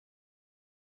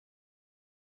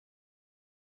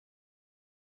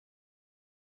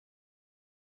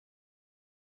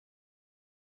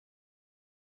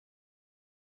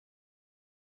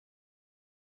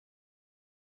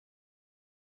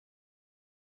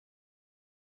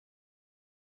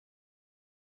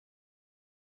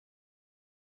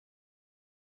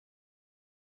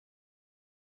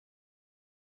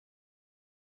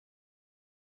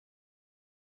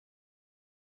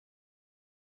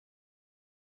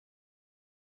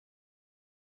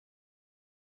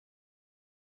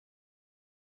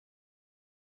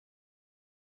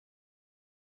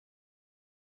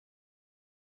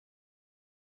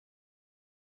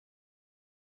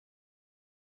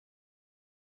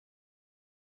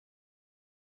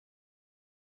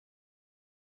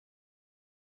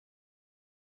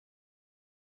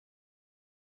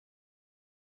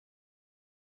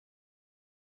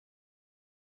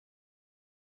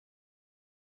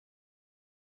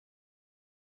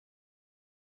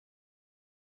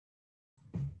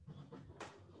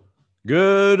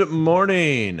Good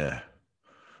morning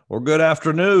or good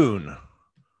afternoon. I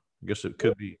guess it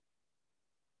could be.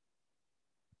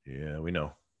 Yeah, we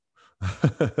know.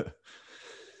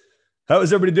 How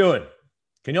is everybody doing?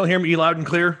 Can y'all hear me loud and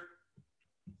clear?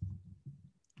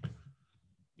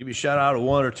 Give me a shout out of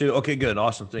one or two. Okay, good.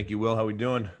 Awesome. Thank you, Will. How we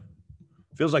doing?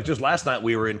 Feels like just last night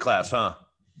we were in class, huh?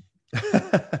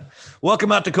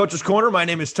 Welcome out to Coach's Corner. My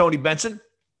name is Tony Benson.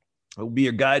 I will be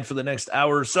your guide for the next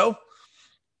hour or so.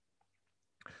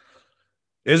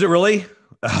 Is it really?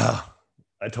 I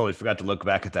totally forgot to look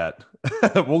back at that.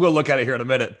 We'll go look at it here in a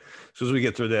minute as soon as we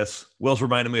get through this. Will's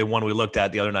reminded me of one we looked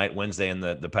at the other night, Wednesday, in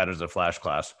the Patterns of Flash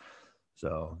class.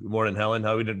 So good morning, Helen.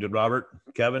 How are we doing? Good, Robert,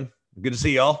 Kevin? Good to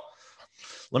see y'all.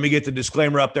 Let me get the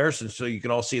disclaimer up there so you can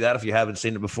all see that if you haven't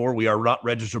seen it before. We are not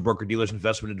registered broker-dealers,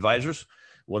 investment advisors.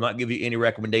 We'll not give you any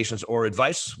recommendations or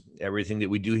advice. Everything that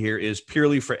we do here is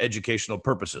purely for educational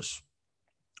purposes.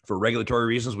 For regulatory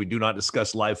reasons, we do not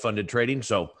discuss live funded trading.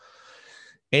 So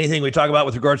anything we talk about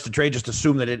with regards to trade, just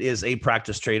assume that it is a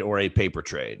practice trade or a paper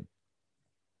trade.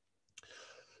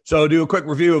 So do a quick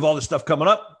review of all this stuff coming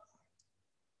up.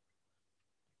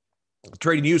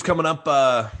 Trading news coming up.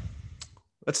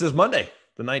 That's this Monday,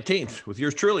 the 19th, with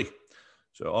yours truly.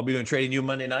 So I'll be doing trading news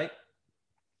Monday night.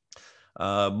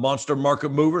 Monster Market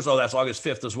Movers. Oh, that's August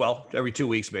 5th as well. Every 2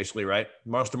 weeks, basically, right?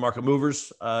 Monster Market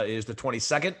Movers is the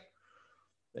 22nd.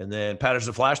 And then Patterns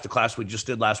of Flash, the class we just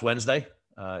did last Wednesday,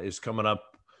 is coming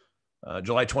up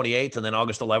July 28th and then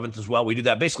August 11th as well. We do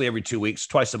that basically every 2 weeks,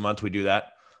 twice a month we do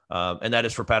that. And that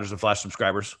is for Patterns of Flash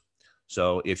subscribers.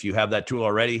 So if you have that tool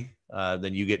already,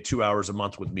 then you get 2 hours a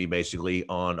month with me basically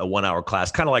on a 1 hour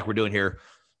class, kind of like we're doing here.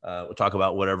 We'll talk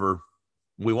about whatever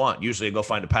we want. Usually I go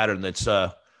find a pattern that's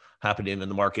happening in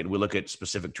the market and we look at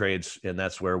specific trades. And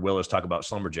that's where Will is talking about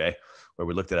Slumberjay, where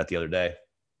we looked at it the other day.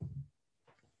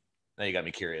 Now you got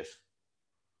me curious.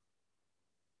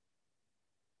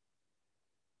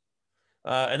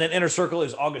 And then Inner Circle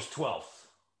is August 12th.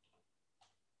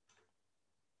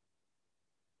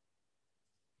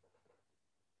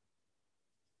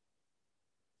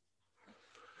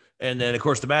 And then, of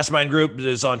course, the Mastermind group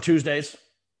is on Tuesdays.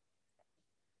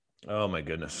 Oh, my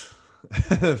goodness.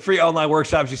 Free online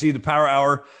workshops. You see the Power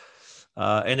Hour.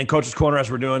 And then Coach's Corner, as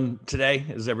we're doing today,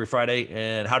 is every Friday.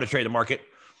 And How to Trade the Market.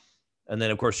 And then,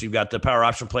 of course, you've got the Power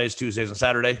Option Plays Tuesdays and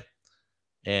Saturday.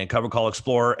 And Cover Call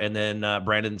Explorer. And then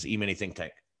Brandon's E-Mini Think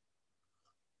Tank.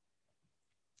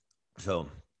 So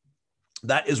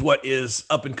that is what is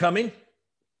up and coming. Of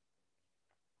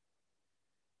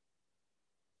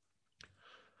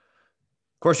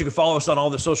course, you can follow us on all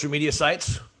the social media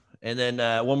sites. And then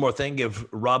one more thing, give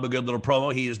Rob a good little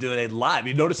promo. He is doing a live.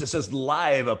 You notice it says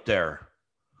live up there.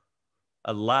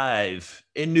 A live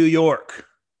in New York,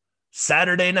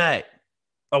 Saturday night.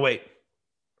 Oh, wait.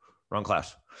 Wrong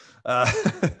class.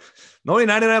 Only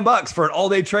 $99 for an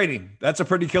all-day trading. That's a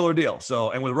pretty killer deal.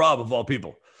 So, and with Rob of all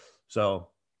people. So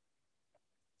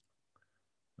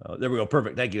there we go.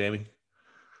 Perfect. Thank you, Amy.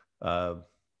 So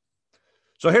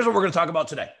here's what we're going to talk about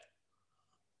today.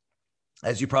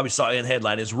 As you probably saw in the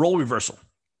headline, is role reversal.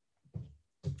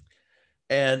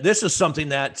 And this is something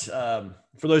that,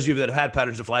 for those of you that have had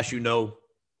Patterns of Flash, you know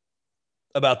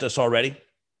about this already.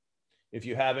 If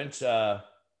you haven't,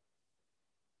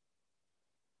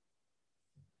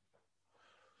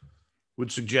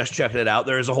 would suggest checking it out.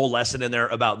 There is a whole lesson in there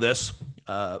about this.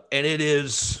 And it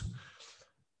is,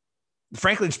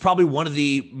 frankly, it's probably one of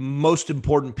the most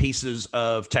important pieces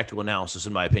of technical analysis,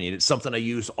 in my opinion. It's something I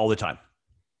use all the time.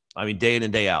 I mean, day in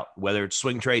and day out, whether it's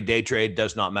swing trade, day trade,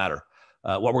 does not matter.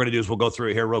 What we're going to do is we'll go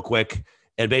through it here real quick.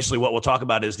 And basically what we'll talk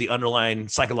about is the underlying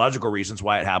psychological reasons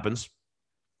why it happens.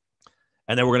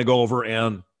 And then we're going to go over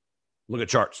and look at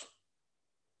charts.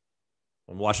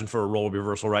 I'm watching for a role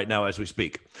reversal right now as we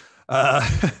speak.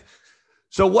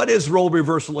 So what is role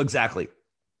reversal exactly?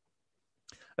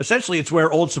 Essentially, it's where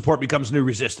old support becomes new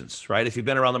resistance, right? If you've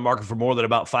been around the market for more than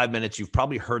about 5 minutes, you've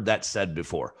probably heard that said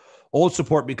before. Old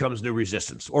support becomes new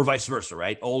resistance, or vice versa,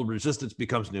 right? Old resistance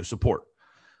becomes new support.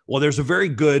 Well, there's a very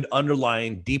good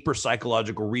underlying, deeper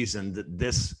psychological reason that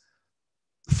this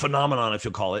phenomenon, if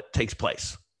you'll call it, takes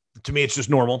place. To me, it's just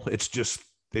normal. It's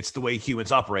the way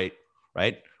humans operate,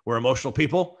 right? We're emotional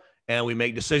people, and we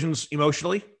make decisions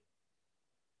emotionally.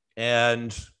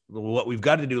 And what we've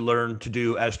got to learn to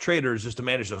do as traders is to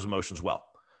manage those emotions well.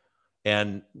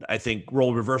 And I think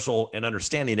role reversal and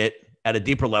understanding it at a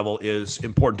deeper level is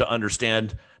important to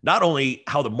understand not only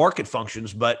how the market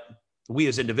functions, but we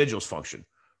as individuals function,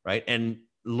 right? And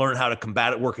learn how to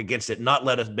combat it, work against it, not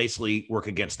let it basically work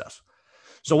against us.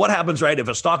 So what happens, right? If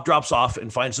a stock drops off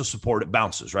and finds the support, it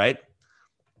bounces, right?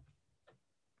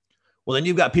 Well, then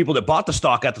you've got people that bought the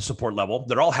stock at the support level.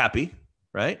 They're all happy,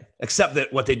 right? Except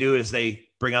that what they do is they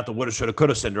bring out the woulda, shoulda,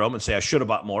 coulda syndrome and say, I should have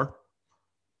bought more.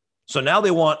 So now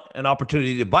they want an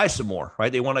opportunity to buy some more,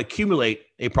 right? They want to accumulate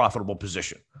a profitable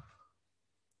position.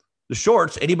 The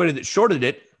shorts, anybody that shorted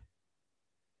it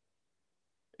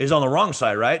is on the wrong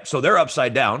side, right? So they're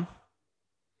upside down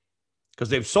because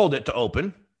they've sold it to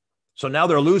open. So now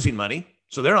they're losing money.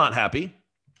 So they're not happy.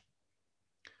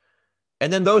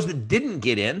 And then those that didn't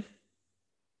get in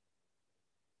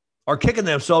are kicking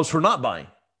themselves for not buying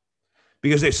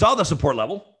because they saw the support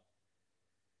level.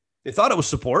 They thought it was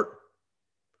support,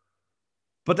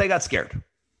 but they got scared,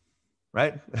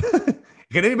 right?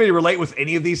 Can anybody relate with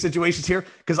any of these situations here?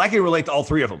 Because I can relate to all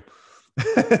three of them.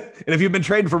 And if you've been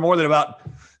trading for more than about,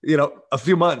 a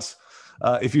few months,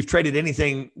 if you've traded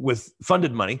anything with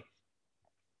funded money,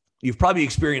 you've probably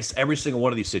experienced every single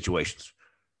one of these situations,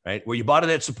 right? Where you bought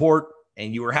it at support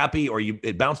and you were happy, or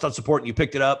it bounced on support and you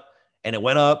picked it up and it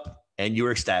went up and you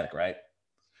were ecstatic, right?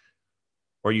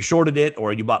 Or you shorted it,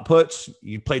 or you bought puts,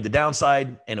 you played the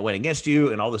downside and it went against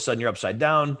you, and all of a sudden you're upside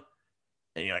down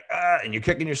and you're like, and you're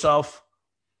kicking yourself.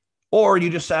 Or you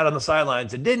just sat on the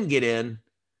sidelines and didn't get in,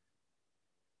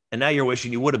 and now you're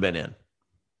wishing you would have been in.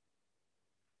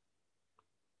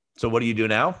 So what do you do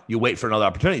now? You wait for another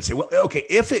opportunity. You say, well, okay,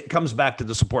 if it comes back to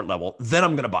the support level, then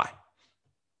I'm going to buy.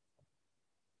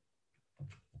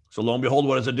 So lo and behold,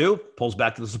 what does it do? Pulls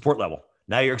back to the support level.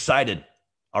 Now you're excited.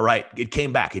 All right, it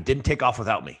came back. It didn't take off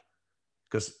without me.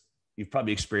 Because you've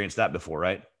probably experienced that before,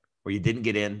 right? Where you didn't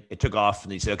get in, it took off,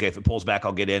 and you say, okay, if it pulls back,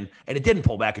 I'll get in. And it didn't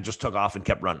pull back. It just took off and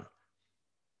kept running.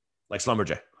 Like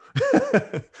Slumberjay.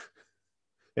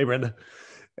 Hey, Brenda.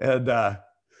 And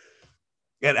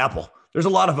Apple. There's a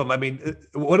lot of them. I mean,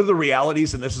 one of the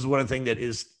realities, and this is one of the things that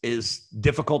is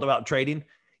difficult about trading,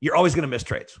 you're always going to miss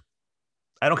trades.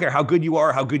 I don't care how good you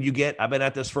are, how good you get. I've been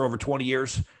at this for over 20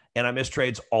 years, and I miss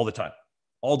trades all the time.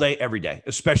 All day, every day,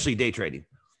 especially day trading.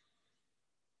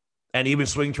 And even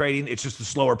swing trading, it's just a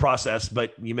slower process,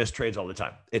 but you miss trades all the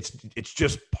time. It's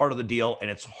just part of the deal,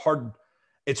 and it's hard.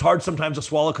 It's hard sometimes to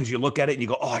swallow because you look at it and you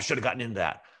go, oh, I should have gotten into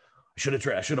that. I should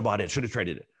have bought it. Should have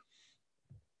traded it.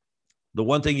 The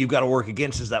one thing you've got to work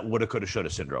against is that woulda, coulda, shoulda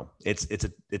syndrome. It's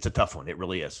a tough one. It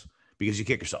really is, because you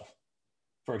kick yourself.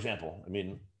 For example,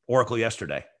 Oracle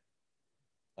yesterday.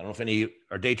 I don't know if any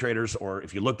are day traders or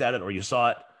if you looked at it or you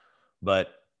saw it, but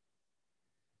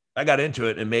I got into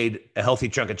it and made a healthy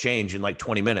chunk of change in like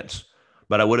 20 minutes,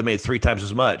 but I would have made 3 times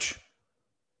as much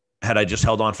had I just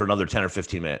held on for another 10 or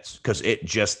 15 minutes, because it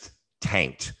just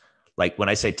tanked. Like when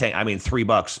I say tank, I mean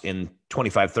 $3 in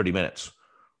 25, 30 minutes.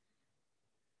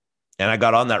 And I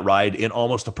got on that ride in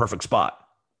almost a perfect spot,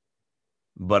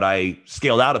 but I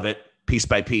scaled out of it piece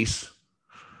by piece,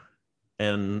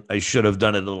 and I should have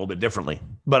done it a little bit differently.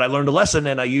 But I learned a lesson,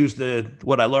 and I used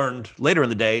what I learned later in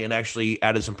the day and actually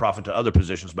added some profit to other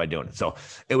positions by doing it. So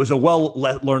it was a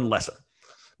well-learned lesson.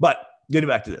 But getting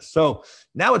back to this. So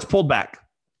now it's pulled back.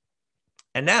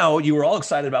 And now you were all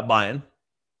excited about buying,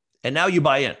 and now you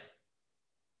buy in.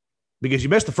 Because you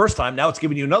missed the first time, now it's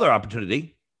giving you another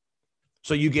opportunity.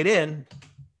 So you get in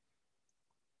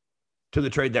to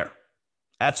the trade there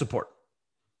at support.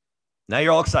 Now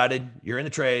you're all excited. You're in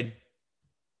the trade.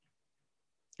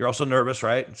 You're also nervous,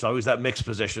 right? It's always that mixed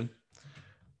position.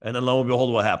 And then lo and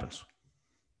behold, what happens?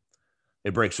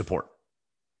 It breaks support.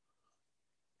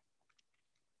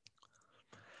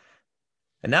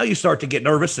 And now you start to get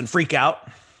nervous and freak out,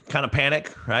 kind of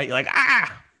panic, right? You're like,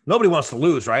 nobody wants to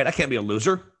lose, right? I can't be a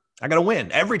loser. I got to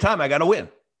win. Every time I got to win.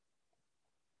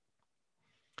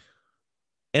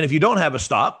 And if you don't have a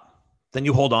stop, then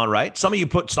you hold on, right? Some of you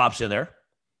put stops in there,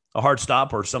 a hard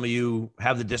stop, or some of you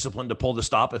have the discipline to pull the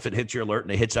stop if it hits your alert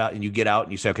and it hits out and you get out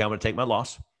and you say, okay, I'm going to take my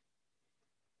loss.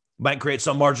 Might create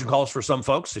some margin calls for some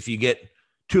folks. If you get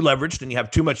too leveraged and you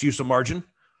have too much use of margin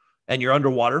and you're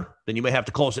underwater, then you may have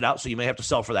to close it out. So you may have to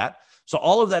sell for that. So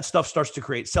all of that stuff starts to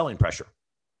create selling pressure.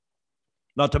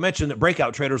 Not to mention that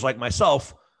breakout traders like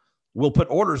myself will put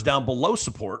orders down below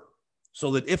support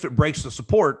so that if it breaks the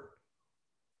support,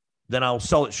 then I'll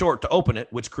sell it short to open it,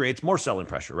 which creates more selling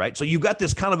pressure, right? So you've got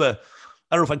this kind of I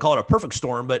don't know if I call it a perfect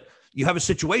storm, but you have a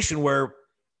situation where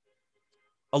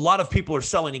a lot of people are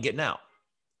selling and getting out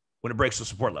when it breaks the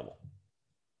support level.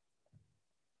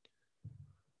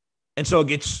 And so it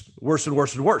gets worse and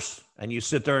worse and worse. And you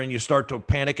sit there and you start to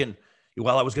panic and,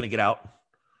 well, I was going to get out.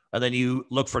 And then you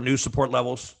look for new support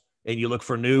levels and you look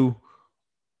for new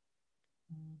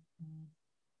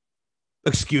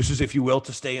excuses, if you will,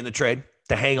 to stay in the trade,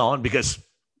 to hang on, because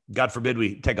God forbid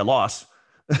we take a loss.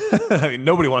 I mean,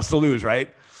 nobody wants to lose,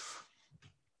 right?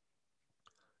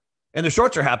 And the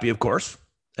shorts are happy, of course,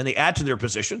 and they add to their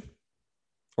position.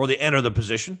 or they enter the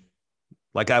position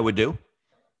like I would do.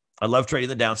 I love trading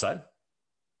the downside.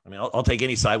 I mean, I'll take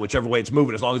any side, whichever way it's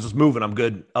moving. As long as it's moving, I'm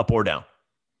good up or down.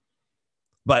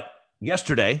 But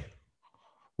yesterday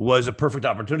was a perfect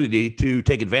opportunity to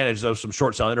take advantage of some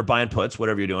short selling or buying puts,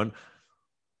 whatever you're doing.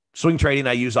 Swing trading,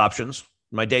 I use options.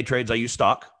 My day trades, I use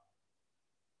stock.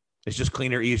 It's just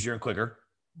cleaner, easier, and quicker.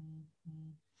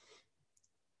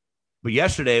 But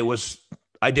yesterday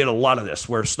I did a lot of this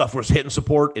where stuff was hitting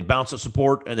support, it bounced at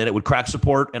support, and then it would crack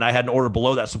support, and I had an order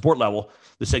below that support level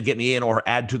that said get me in or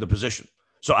add to the position.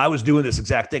 So I was doing this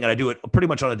exact thing, and I do it pretty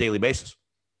much on a daily basis.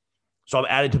 So I'm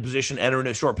adding to position, entering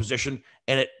a short position,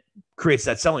 and it creates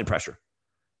that selling pressure.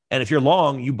 And if you're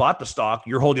long, you bought the stock,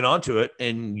 you're holding on to it,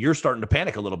 and you're starting to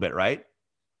panic a little bit, right?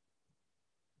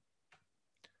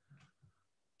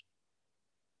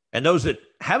 And those that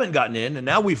haven't gotten in, and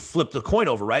now we've flipped the coin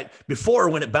over, right? Before,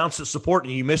 when it bounces support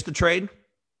and you missed the trade,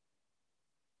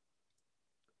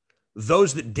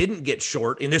 those that didn't get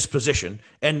short in this position,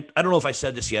 and I don't know if I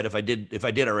said this yet. If I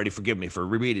did already, forgive me for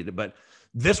rereading it, but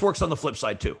this works on the flip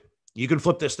side too. You can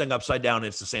flip this thing upside down.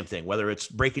 It's the same thing. Whether it's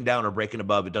breaking down or breaking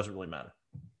above, it doesn't really matter.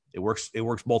 It works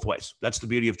both ways. That's the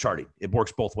beauty of charting. It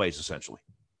works both ways, essentially.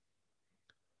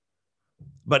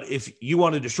 But if you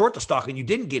wanted to short the stock and you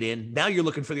didn't get in, now you're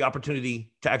looking for the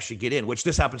opportunity to actually get in, which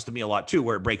this happens to me a lot too,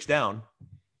 where it breaks down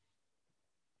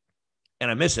and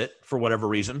I miss it for whatever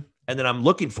reason. And then I'm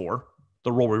looking for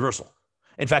the role reversal.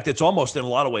 In fact, it's almost in a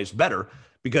lot of ways better,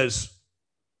 because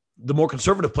the more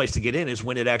conservative place to get in is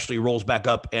when it actually rolls back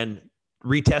up and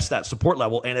retests that support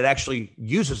level, and it actually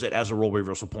uses it as a role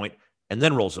reversal point and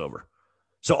then rolls over.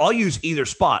 So I'll use either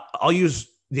spot. I'll use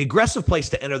the aggressive place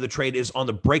to enter the trade is on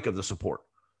the break of the support,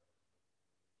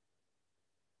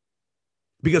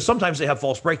 because sometimes they have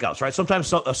false breakouts, right?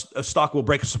 Sometimes a stock will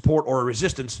break a support or a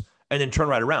resistance and then turn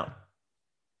right around.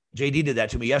 JD did that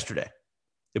to me yesterday.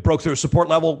 It broke through a support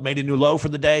level, made a new low for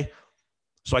the day.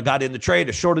 So I got in the trade,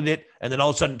 I shorted it, and then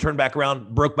all of a sudden turned back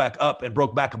around, broke back up, and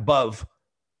broke back above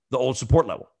the old support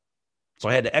level. So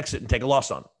I had to exit and take a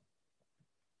loss on it.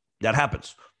 That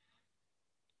happens.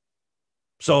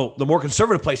 So the more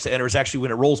conservative place to enter is actually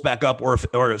when it rolls back up, or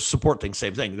a support thing,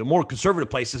 same thing. The more conservative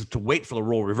place is to wait for the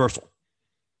roll reversal.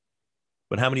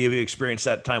 But how many of you experienced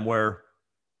that time where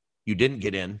you didn't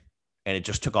get in and it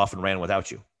just took off and ran without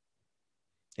you?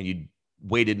 And you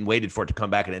waited and waited for it to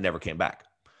come back and it never came back.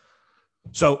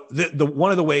 So the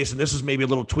one of the ways, and this is maybe a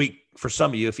little tweak for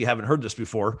some of you if you haven't heard this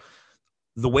before,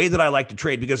 the way that I like to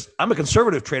trade, because I'm a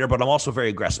conservative trader, but I'm also very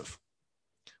aggressive.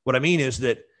 What I mean is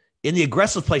that in the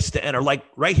aggressive place to enter, like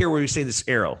right here where we say this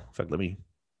arrow. In fact, let me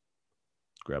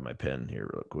grab my pen here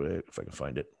real quick if I can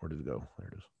find it. Where did it go? There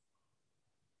it is.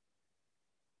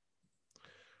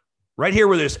 Right here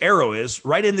where this arrow is,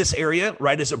 right in this area,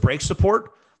 right as it breaks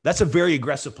support, that's a very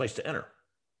aggressive place to enter.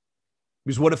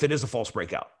 Because what if it is a false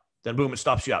breakout? Then boom, it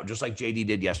stops you out, just like JD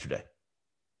did yesterday.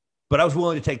 But I was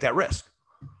willing to take that risk.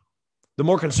 The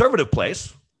more conservative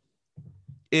place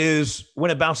is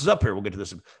when it bounces up here. We'll get to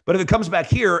this. But if it comes back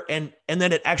here and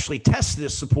then it actually tests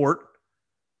this support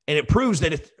and it proves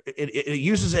that it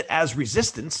uses it as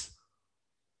resistance,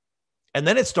 and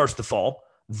then it starts to fall,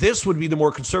 this would be the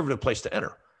more conservative place to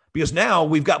enter. Because now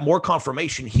we've got more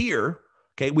confirmation here.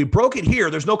 Okay, we broke it here.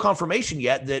 There's no confirmation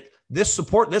yet that this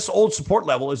old support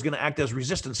level is going to act as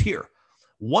resistance here.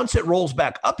 Once it rolls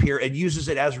back up here and uses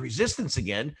it as resistance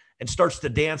again and starts to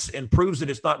dance and proves that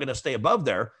it's not going to stay above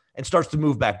there and starts to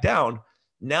move back down,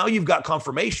 now you've got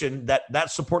confirmation that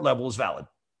that support level is valid,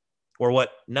 or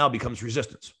what now becomes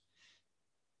resistance.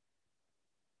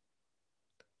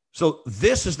 So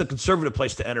this is the conservative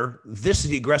place to enter. This is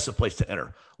the aggressive place to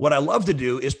enter. What I love to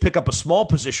do is pick up a small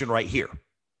position right here.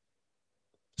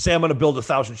 Say I'm going to build a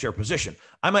 1,000 share position.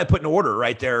 I might put an order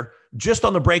right there just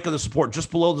on the break of the support,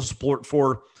 just below the support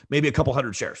for maybe a couple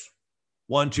hundred shares,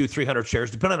 100, 200, 300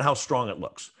 shares, depending on how strong it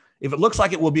looks. If it looks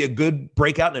like it will be a good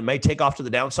breakout and it may take off to the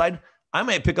downside, I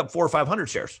might pick up 400 or 500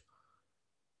 shares.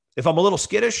 If I'm a little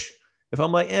skittish, if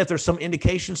I'm like, if there's some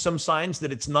indication, some signs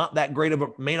that it's not that great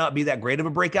of may not be that great of a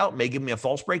breakout, may give me a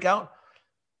false breakout,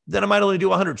 then I might only do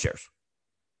 100 shares.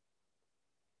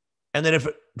 And then if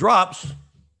it drops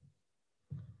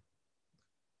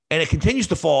and it continues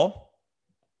to fall,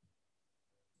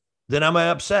 then am I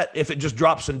upset if it just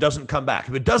drops and doesn't come back?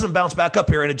 If it doesn't bounce back up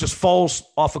here and it just falls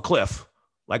off a cliff,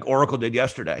 like Oracle did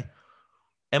yesterday,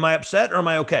 am I upset or am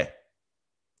I okay?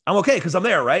 I'm okay because I'm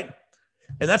there, right?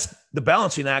 And that's the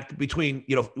balancing act between,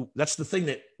 that's the thing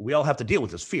that we all have to deal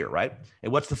with is fear, right?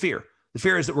 And what's the fear? The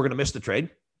fear is that we're going to miss the trade.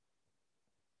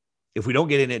 If we don't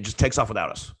get in, it just takes off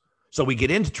without us. So we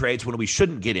get into trades when we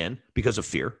shouldn't get in because of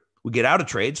fear. We get out of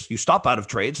trades. You stop out of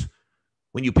trades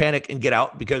when you panic and get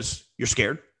out because you're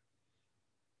scared.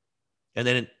 And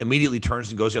then it immediately turns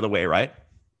and goes the other way, right?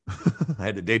 I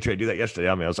had the day trade do that yesterday.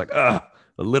 I was like, I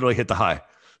literally hit the high,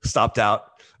 stopped out.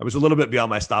 I was a little bit beyond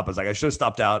my stop. I was like, I should have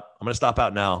stopped out. I'm going to stop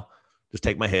out now. Just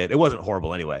take my hit. It wasn't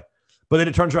horrible anyway. But then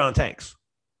it turns around and tanks.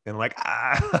 And I'm like,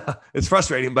 it's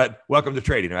frustrating, but welcome to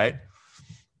trading, right?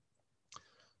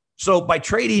 So by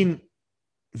trading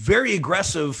very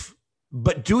aggressive,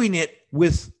 but doing it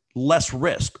with less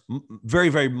risk, very,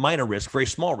 very minor risk, very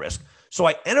small risk. So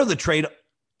I enter the trade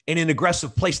in an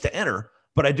aggressive place to enter,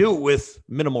 but I do it with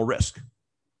minimal risk.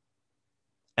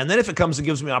 And then if it comes and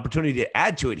gives me an opportunity to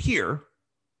add to it here,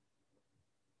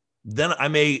 then I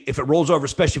may, if it rolls over,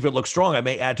 especially if it looks strong, I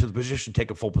may add to the position,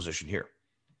 take a full position here.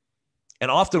 And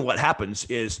often what happens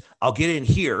is I'll get in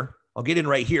here, I'll get in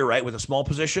right here, right, with a small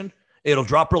position. It'll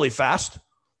drop really fast.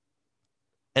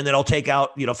 And then I'll take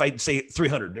out, if I say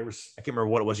 300, I can't remember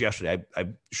what it was yesterday. I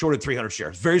shorted 300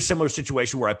 shares. Very similar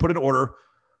situation where I put an order.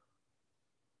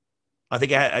 I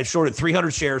think I shorted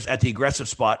 300 shares at the aggressive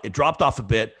spot. It dropped off a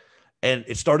bit and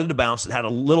it started to bounce. It had a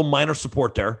little minor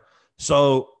support there.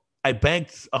 So I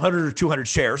banked 100 or 200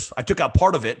 shares. I took out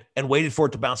part of it and waited for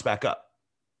it to bounce back up.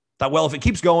 Thought, well, if it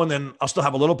keeps going, then I'll still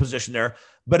have a little position there.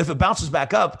 But if it bounces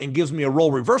back up and gives me a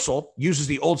roll reversal, uses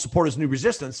the old support as new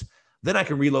resistance, then I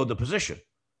can reload the position.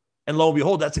 And lo and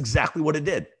behold, that's exactly what it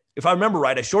did. If I remember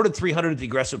right, I shorted 300 at the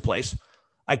aggressive place.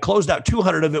 I closed out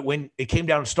 200 of it when it came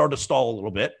down and started to stall a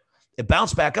little bit. It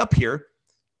bounced back up here.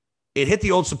 It hit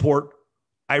the old support.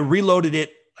 I reloaded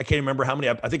it. I can't remember how many.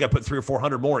 I think I put 300 or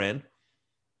 400 more in.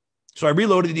 So I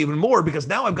reloaded it even more because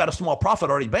now I've got a small profit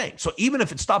already banked. So even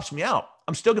if it stops me out,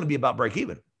 I'm still going to be about break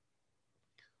even.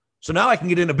 So now I can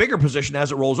get in a bigger position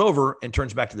as it rolls over and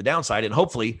turns back to the downside and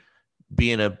hopefully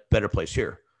be in a better place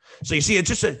here. So you see, it's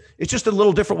just a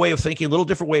little different way of thinking, a little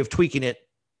different way of tweaking it,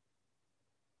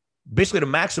 basically to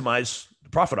maximize the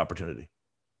profit opportunity.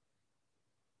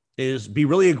 Is be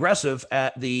really aggressive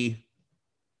at take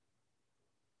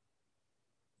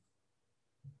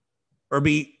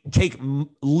a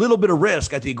little bit of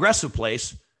risk at the aggressive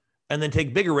place and then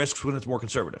take bigger risks when it's more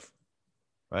conservative,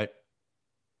 right?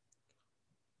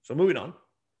 So moving on.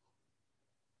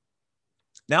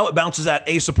 Now it bounces at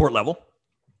a support level.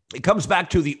 It comes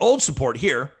back to the old support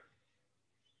here.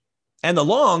 And the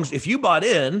longs, if you bought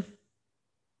in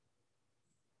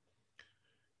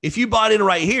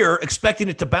right here, expecting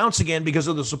it to bounce again because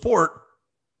of the support,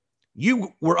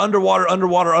 you were underwater,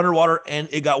 and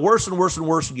it got worse and worse and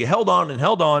worse, and you held on and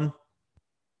held on.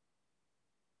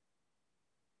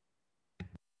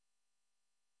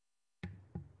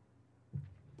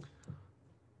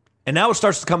 And now it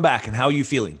starts to come back, and how are you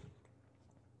feeling?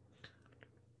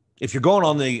 If you're going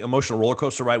on the emotional roller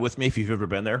coaster ride with me, if you've ever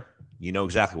been there, you know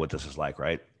exactly what this is like,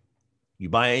 right? You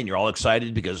buy in, you're all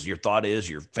excited because your thought is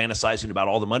you're fantasizing about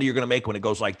all the money you're going to make when it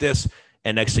goes like this.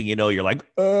 And next thing you know, you're like,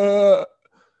 and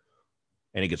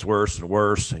it gets worse and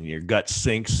worse, and your gut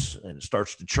sinks and it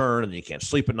starts to churn, and you can't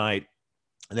sleep at night.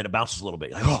 And then it bounces a little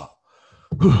bit. You're like, oh,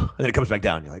 and then it comes back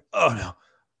down. You're like, oh no.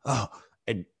 Oh,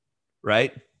 and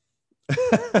right.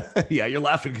 Yeah. You're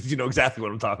laughing because you know exactly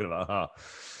what I'm talking about, huh?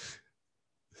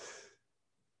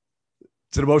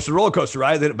 It's an emotional roller coaster,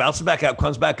 right? Then it bounces back up,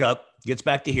 comes back up, gets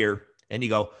back to here. And you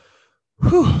go,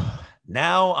 whew,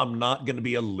 now I'm not going to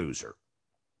be a loser.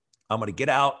 I'm going to get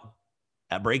out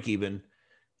at break even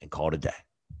and call it a day.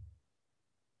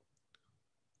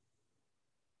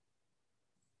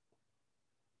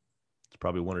 It's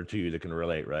probably one or two that can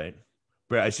relate, right?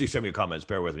 I see some of your comments.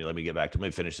 Bear with me. Let me get back to, let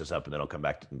me finish this up, and then I'll come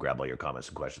back and grab all your comments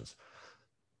and questions.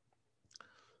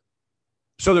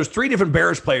 So there's three different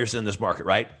bearish players in this market,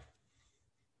 right?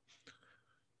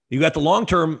 You got the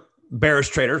long-term bearish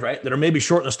traders, right, that are maybe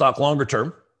short in the stock longer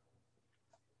term,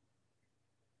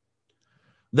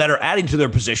 that are adding to their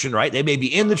position, right? They may be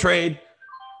in the trade.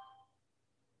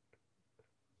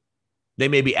 They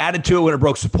may be added to it when it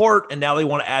broke support, and now they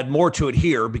want to add more to it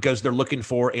here because they're looking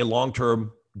for a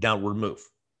long-term downward move.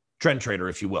 Trend trader,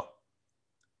 if you will.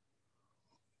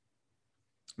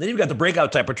 Then you've got the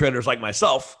breakout type of traders like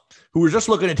myself who are just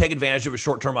looking to take advantage of a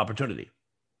short-term opportunity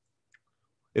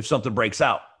if something breaks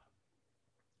out.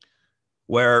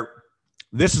 Where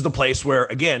this is the place where,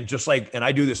 again, just like, and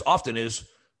I do this often, is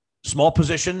small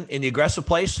position in the aggressive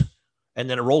place, and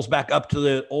then it rolls back up to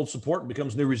the old support and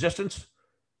becomes new resistance.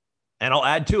 And I'll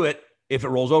add to it if it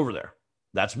rolls over there.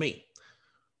 That's me.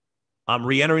 I'm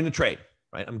re-entering the trade,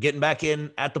 right? I'm getting back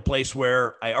in at the place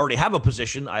where I already have a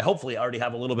position. I hopefully already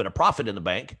have a little bit of profit in the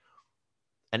bank.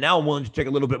 And now I'm willing to take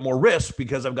a little bit more risk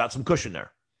because I've got some cushion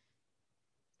there.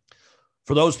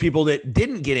 For those people that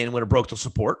didn't get in when it broke the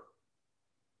support,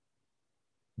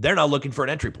 they're now looking for an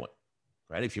entry point,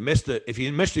 right? If you missed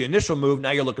the initial move,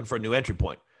 now you're looking for a new entry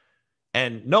point.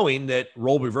 And knowing that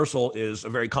role reversal is a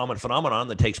very common phenomenon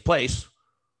that takes place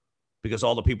because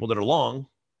all the people that are long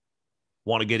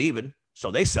want to get even,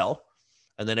 so they sell.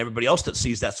 And then everybody else that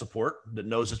sees that support, that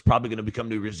knows it's probably going to become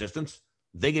new resistance,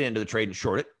 they get into the trade and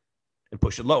short it and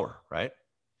push it lower, right?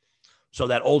 So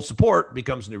that old support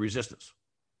becomes new resistance.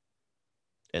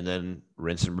 And then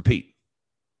rinse and repeat,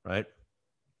 right?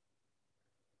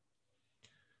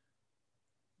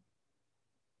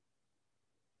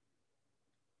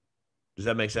 Does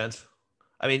that make sense?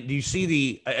 I mean, do you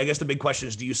see I guess the big question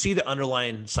is, do you see the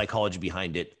underlying psychology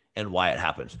behind it and why it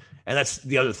happens? And that's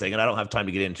the other thing. And I don't have time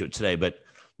to get into it today, but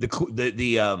let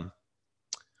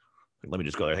me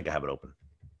just go there. I think I have it open.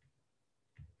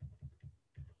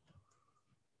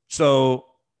 So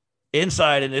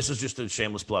inside, and this is just a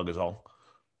shameless plug is all,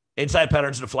 inside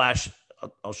patterns in a flash.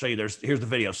 I'll show you. Here's the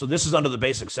video. So this is under the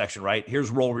basics section, right?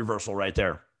 Here's role reversal right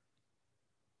there.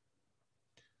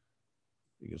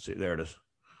 You can see, there it is.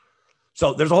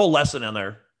 So there's a whole lesson in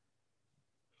there,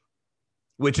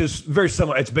 which is very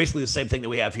similar. It's basically the same thing that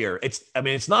we have here.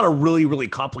 It's not a really, really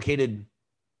complicated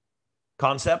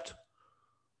concept,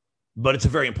 but it's a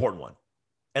very important one.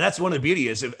 And that's one of the beauty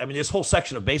is, this whole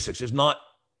section of basics is none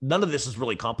of this is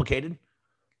really complicated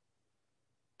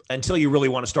until you really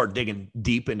want to start digging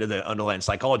deep into the underlying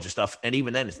psychology stuff. And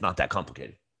even then, it's not that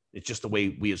complicated. It's just the way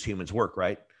we as humans work,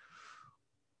 right?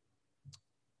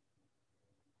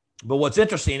 But what's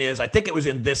interesting is, I think it was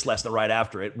in this lesson right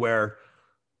after it, where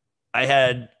I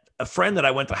had a friend that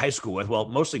I went to high school with, well,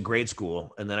 mostly grade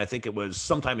school. And then I think it was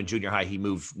sometime in junior high, he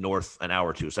moved north an hour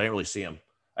or two. So I didn't really see him.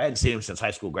 I hadn't seen him since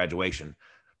high school graduation.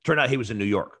 Turned out he was in New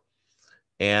York.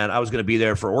 And I was going to be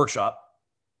there for a workshop.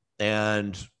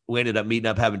 And we ended up meeting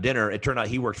up, having dinner. It turned out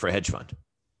he worked for a hedge fund.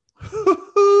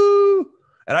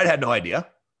 And I had no idea.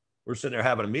 We're sitting there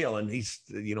having a meal, and he's,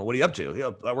 what are you up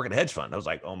to? I work at a hedge fund. I was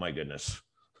like, oh my goodness.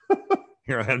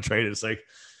 Here I am trading. It's like,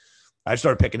 I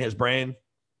started picking his brain.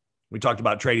 We talked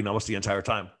about trading almost the entire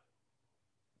time.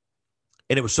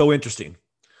 And it was so interesting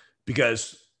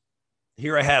because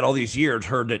here I had all these years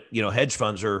heard that, hedge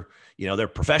funds are, they're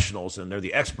professionals and they're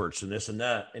the experts and this and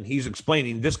that. And he's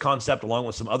explaining this concept along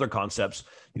with some other concepts,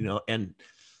 and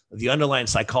the underlying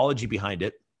psychology behind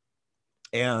it.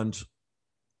 And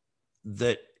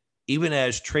that even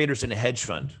as traders in a hedge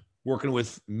fund, working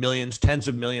with millions, tens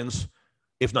of millions,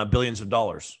 if not billions of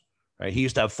dollars, right? He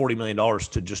used to have $40 million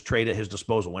to just trade at his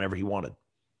disposal whenever he wanted.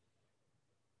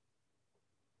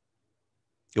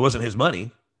 It wasn't his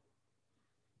money,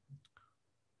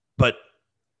 but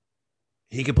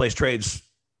he could place trades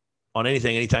on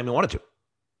anything, anytime he wanted to.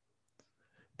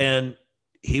 And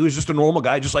he was just a normal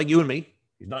guy, just like you and me.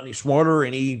 He's not any smarter,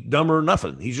 any dumber,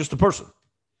 nothing. He's just a person.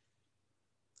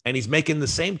 And he's making the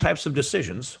same types of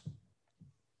decisions.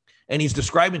 And he's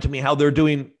describing to me how they're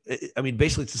doing.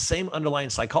 Basically, it's the same underlying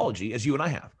psychology as you and I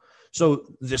have. So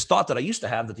this thought that I used to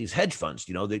have that these hedge funds,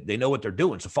 they know what they're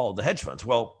doing, so follow the hedge funds.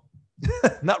 Well,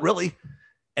 not really.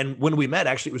 And when we met,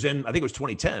 actually, it was I think it was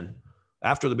 2010,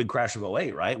 after the big crash of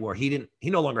 08, right? Where he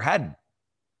no longer had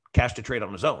cash to trade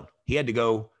on his own. He had to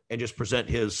go and just present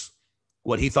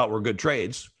what he thought were good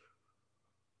trades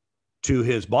to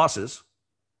his bosses,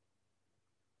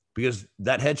 because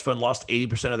that hedge fund lost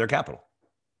 80% of their capital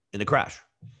in the crash.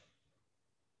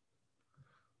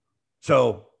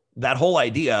 So that whole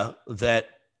idea that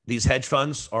these hedge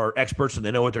funds are experts and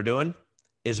they know what they're doing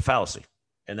is a fallacy.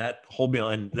 And that whole meal,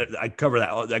 and I cover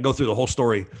that. I go through the whole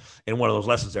story in one of those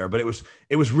lessons there. But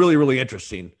it was really, really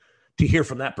interesting to hear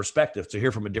from that perspective, to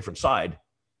hear from a different side.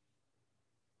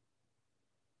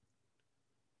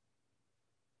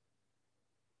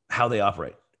 How they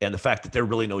operate, and the fact that they're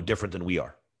really no different than we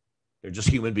are. They're just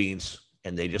human beings,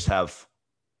 and they just have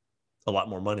a lot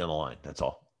more money on the line. That's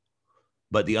all.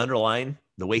 But the underlying,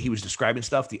 the way he was describing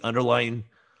stuff, the underlying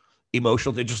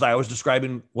emotional, I was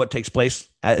describing what takes place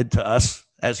to us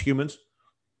as humans.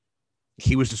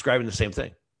 He was describing the same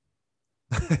thing.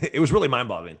 It was really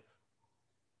mind-boggling.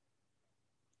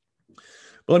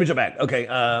 But let me jump back. Okay.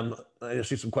 I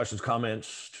see some questions,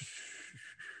 comments.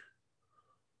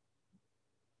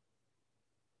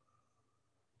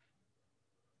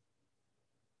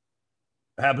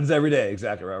 Happens every day.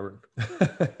 Exactly, Robert.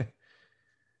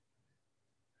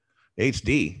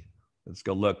 HD. Let's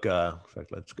go look. In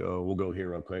fact, we'll go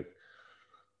here real quick.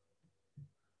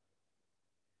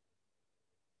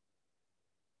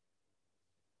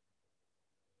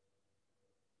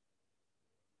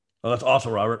 Oh, that's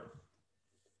awesome, Robert.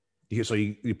 So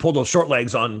you pulled those short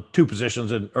legs on two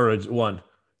positions or one.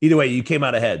 Either way, you came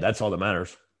out ahead. That's all that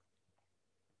matters.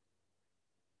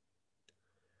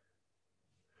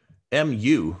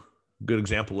 MU. Good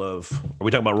example of, are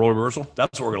we talking about role reversal?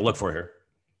 That's what we're going to look for here.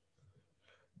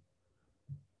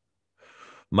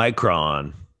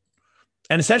 Micron.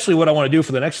 And essentially what I want to do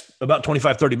for the next about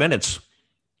 25, 30 minutes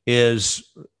is,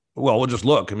 well, we'll just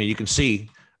look. I mean, you can see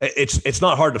it's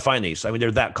not hard to find these. I mean,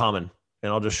 they're that common.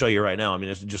 And I'll just show you right now. I mean,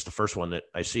 it's just the first one that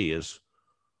I see is,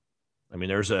 I mean,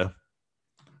 there's a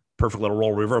perfect little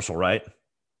role reversal, right?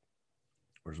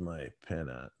 Where's my pen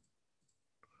at?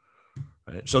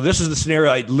 Right. So this is the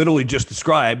scenario I literally just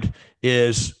described.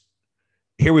 Is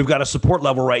here we've got a support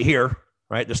level right here,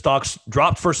 right? The stocks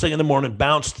dropped first thing in the morning,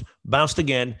 bounced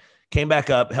again, came back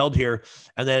up, held here.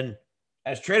 And then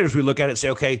as traders, we look at it and say,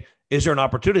 okay, is there an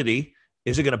opportunity?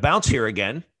 Is it going to bounce here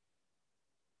again?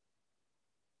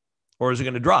 Or is it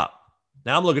going to drop?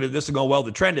 Now I'm looking at this and going, well,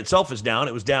 the trend itself is down.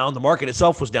 It was down. The market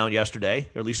itself was down yesterday,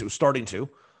 or at least it was starting to.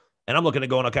 And I'm looking at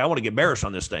going, okay, I want to get bearish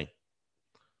on this thing.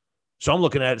 So I'm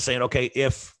looking at it saying, okay,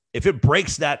 if it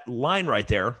breaks that line right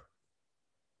there,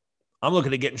 I'm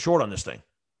looking at getting short on this thing.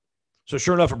 So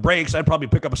sure enough, it breaks. I'd probably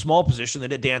pick up a small position.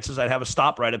 Then it dances. I'd have a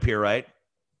stop right up here, right?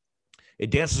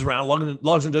 It dances around. As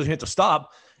long as it doesn't hit the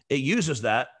stop, it uses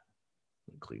that.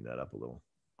 Let me clean that up a little.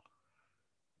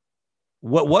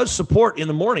 What was support in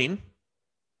the morning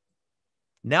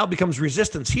now becomes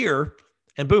resistance here.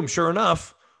 And boom, sure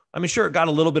enough, I mean, sure, it got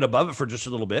a little bit above it for just a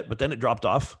little bit, but then it dropped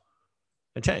off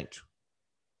and tanked.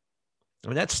 I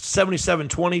mean, that's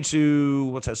 77.20 to,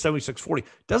 what's that, 76.40.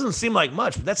 Doesn't seem like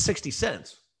much, but that's 60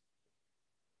 cents.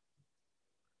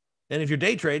 And if you're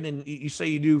day trading and you say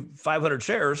you do 500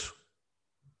 shares,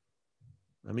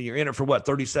 I mean, you're in it for what,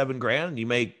 37 grand? You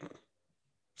make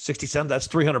 60 cents, that's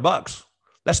 $300.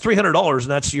 That's $300, and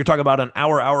that's, you're talking about an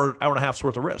hour and a half's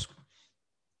worth of risk.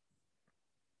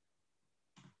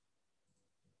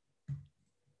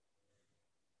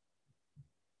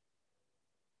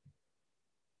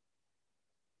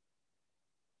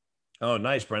 Oh,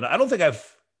 nice, Brenda. I don't think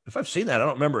if I've seen that, I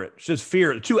don't remember it. It says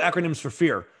fear, 2 acronyms for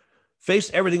fear. Face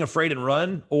everything afraid and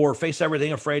run, or face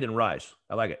everything afraid and rise.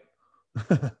 I like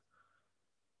it.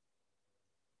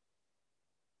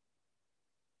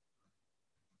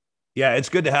 Yeah, it's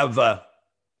good to have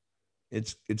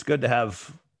it's good to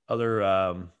have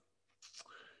other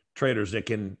traders that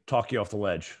can talk you off the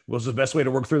ledge. What's the best way to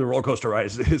work through the roller coaster ride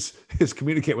is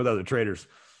communicate with other traders.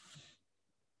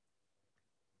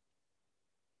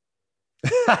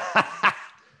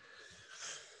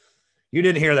 You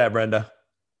didn't hear that, Brenda.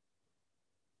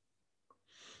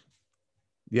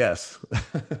 Yes.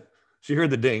 She heard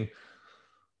the ding.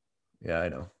 Yeah, I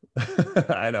know.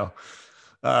 I know.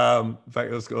 In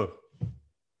fact, let's go.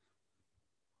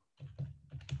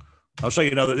 I'll show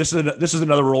you another. This is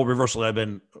another role reversal that I've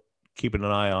been keeping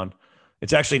an eye on.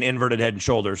 It's actually an inverted head and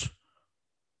shoulders.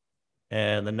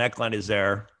 And the neckline is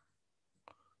there.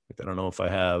 I don't know if I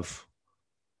have.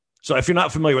 So if you're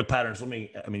not familiar with patterns,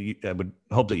 I would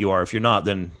hope that you are. If you're not,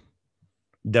 then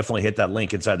definitely hit that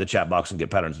link inside the chat box and get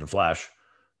patterns in a flash,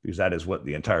 because that is what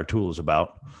the entire tool is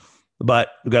about. But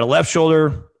we've got a left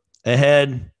shoulder, a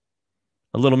head,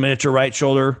 a little miniature right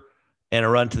shoulder, and a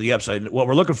run to the upside. What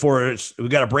we're looking for is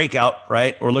we've got a breakout,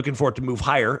 right? We're looking for it to move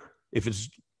higher. If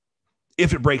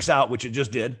it breaks out, which it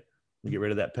just did, we'll get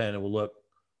rid of that pen and we'll look.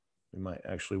 We might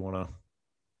actually want to.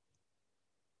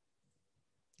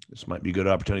 This might be a good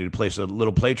opportunity to place a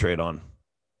little play trade on.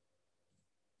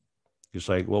 Just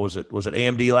like, what was it? Was it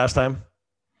AMD last time?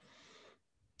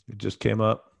 It just came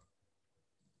up.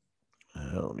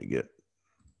 Let me get.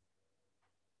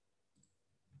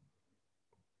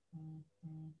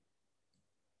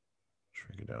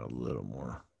 Shrink it down a little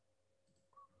more.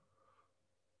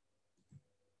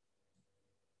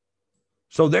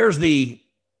 So there's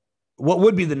what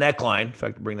would be the neckline. In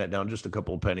fact, bring that down just a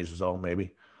couple of pennies is all,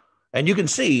 maybe. And you can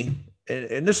see,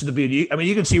 and this is the beauty. I mean,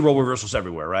 you can see role reversals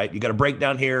everywhere, right? You got a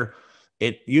breakdown here.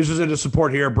 It uses it as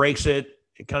support here, breaks it.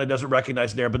 It kind of doesn't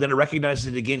recognize it there, but then it recognizes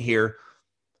it again here.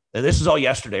 And this is all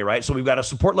yesterday, right? So we've got a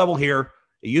support level here.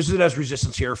 It uses it as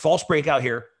resistance here, false breakout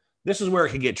here. This is where it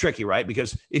can get tricky, right?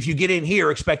 Because if you get in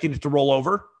here expecting it to roll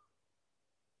over,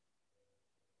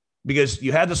 because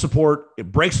you had the support, it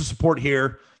breaks the support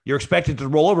here, you're expected to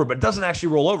roll over, but it doesn't actually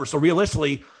roll over. So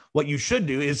realistically, what you should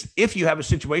do is if you have a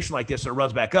situation like this and it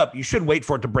runs back up, you should wait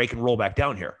for it to break and roll back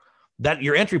down here. That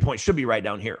your entry point should be right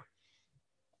down here.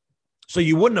 So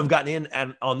you wouldn't have gotten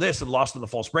in on this and lost in the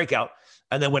false breakout.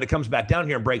 And then when it comes back down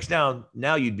here and breaks down,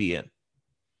 now you'd be in,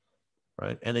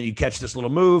 right? And then you catch this little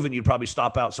move and you'd probably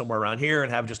stop out somewhere around here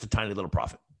and have just a tiny little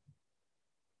profit.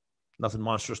 Nothing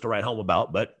monstrous to write home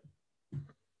about, but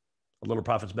a little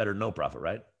profit's better than no profit,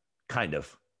 right? Kind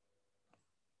of.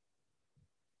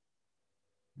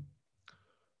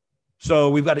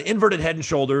 So we've got an inverted head and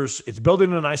shoulders. It's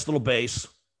building a nice little base.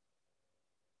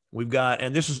 We've got,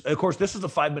 and this is, of course, this is a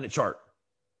 5-minute chart.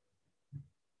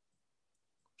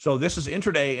 So this is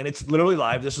intraday, and it's literally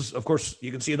live. This is, of course,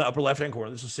 you can see in the upper left-hand corner,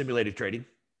 this is simulated trading.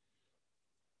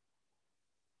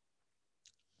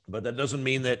 But that doesn't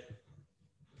mean that,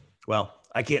 well,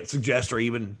 I can't suggest or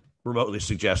even remotely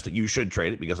suggest that you should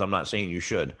trade it, because I'm not saying you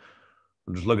should.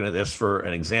 I'm just looking at this for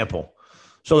an example.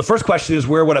 So the first question is,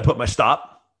 where would I put my stop?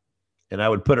 And I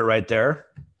would put it right there.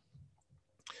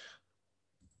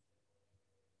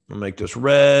 I'll make this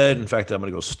red. In fact, I'm going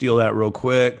to go steal that real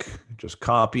quick. Just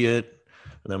copy it.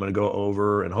 And I'm going to go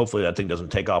over, and hopefully that thing doesn't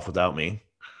take off without me.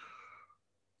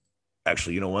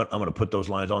 Actually, you know what? I'm going to put those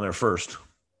lines on there first.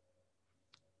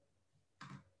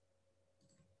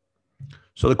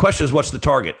 So the question is, what's the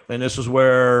target? And this is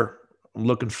where I'm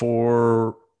looking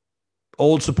for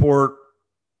old support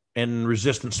and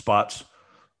resistance spots.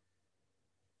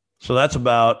 So that's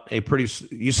about a pretty,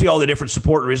 you see all the different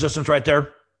support and resistance right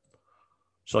there?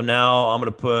 So now I'm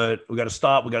going to put, we got a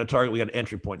stop, we got a target, we got an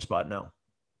entry point spot now.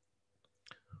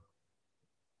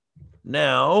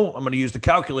 Now I'm going to use the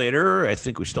calculator. I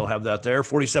think we still have that there.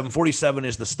 47.47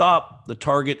 is the stop. The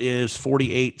target is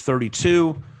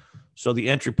 48.32. So the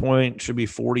entry point should be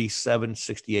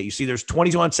 47.68. You see there's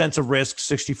 21 cents of risk,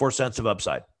 64 cents of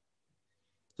upside.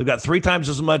 So I've got 3 times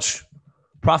as much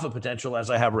profit potential as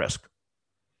I have risk.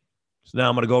 So now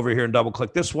I'm going to go over here and double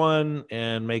click this one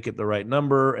and make it the right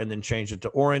number and then change it to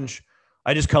orange.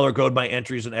 I just color code my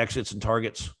entries and exits and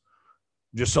targets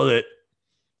just so that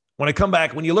when I come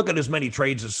back, when you look at as many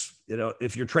trades as, you know,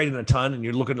 if you're trading a ton and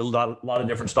you're looking at a lot of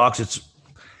different stocks, it's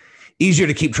easier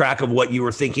to keep track of what you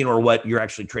were thinking or what you're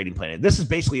actually trading planning. This is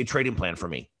basically a trading plan for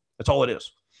me. That's all it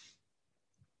is.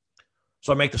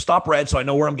 So I make the stop red so I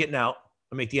know where I'm getting out.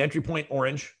 I make the entry point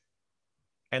orange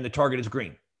and the target is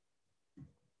green.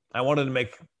 I wanted to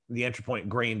make the entry point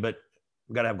green, but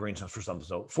we got to have green for something.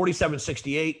 So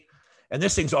 47.68. And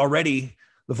this thing's already,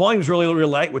 the volume is really, really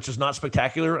light, which is not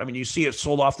spectacular. I mean, you see it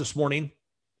sold off this morning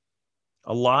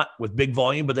a lot with big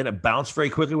volume, but then it bounced very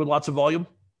quickly with lots of volume.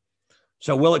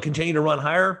 So will it continue to run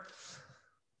higher?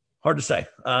 Hard to say.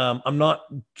 I'm not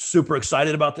super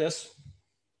excited about this,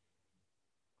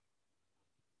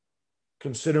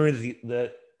 considering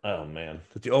that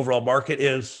the overall market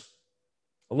is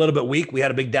a little bit weak. We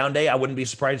had a big down day. I wouldn't be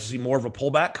surprised to see more of a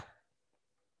pullback.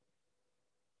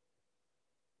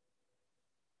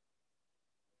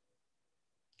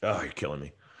 Oh, you're killing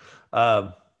me.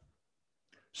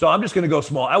 So I'm just going to go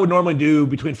small. I would normally do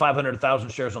between 500 and 1,000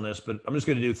 shares on this, but I'm just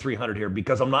going to do 300 here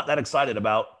because I'm not that excited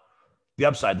about the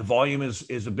upside. The volume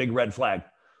is a big red flag.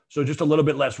 So just a little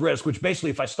bit less risk, which basically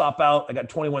if I stop out, I got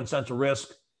 21 cents of risk.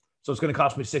 So it's going to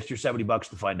cost me 60 or 70 bucks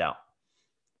to find out.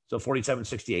 So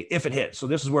 47.68 if it hits. So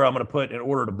this is where I'm going to put in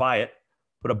order to buy it,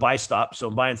 put a buy stop. So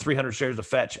I'm buying 300 shares of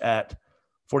fetch at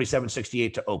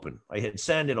 47.68 to open. I hit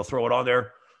send, it'll throw it on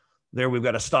there. There we've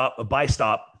got a buy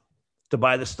stop to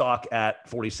buy the stock at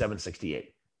 47.68.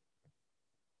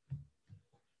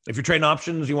 If you're trading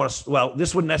options, you want to, well,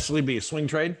 this wouldn't necessarily be a swing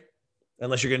trade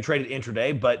unless you're going to trade it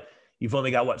intraday, but you've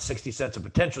only got 60 cents of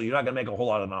potential. You're not going to make a whole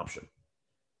lot of an option.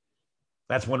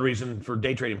 That's one reason for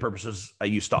day trading purposes, I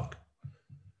use stock.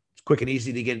 It's quick and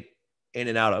easy to get in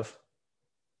and out of.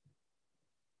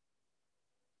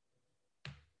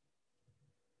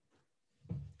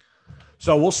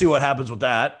 So we'll see what happens with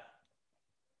that.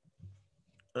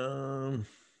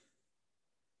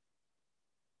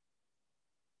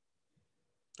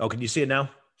 Oh, can you see it now?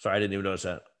 Sorry, I didn't even notice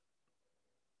that.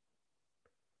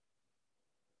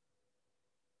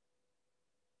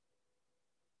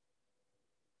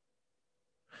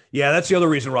 Yeah, that's the other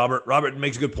reason, Robert. Robert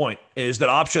makes a good point, is that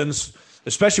options,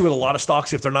 especially with a lot of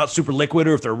stocks, if they're not super liquid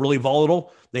or if they're really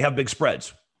volatile, they have big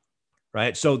spreads,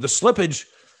 right? So the slippage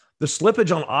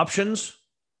on options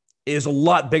is a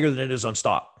lot bigger than it is on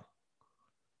stock.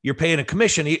 You're paying a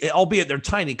commission, albeit they're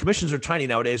tiny. Commissions are tiny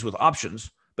nowadays with options,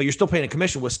 but you're still paying a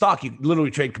commission. With stock, you literally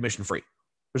trade commission free.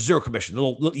 There's zero commission,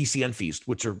 little ECN fees,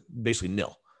 which are basically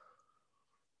nil.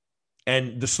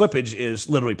 And the slippage is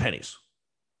literally pennies.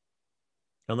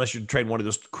 Unless you're trading one of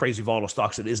those crazy volatile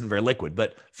stocks that isn't very liquid.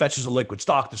 But Fetch is a liquid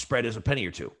stock. The spread is a penny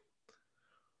or two.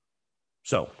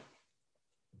 So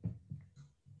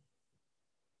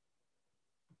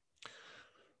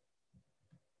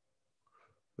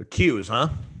the Qs, huh?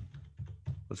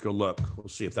 Let's go look. We'll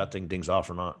see if that thing dings off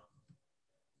or not.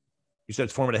 You said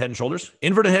it's forming a head and shoulders?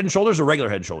 Inverted head and shoulders or regular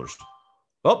head and shoulders?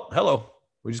 Oh, hello.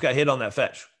 We just got hit on that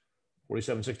Fetch.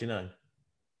 47.69.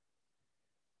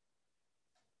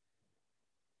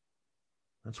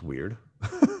 That's weird.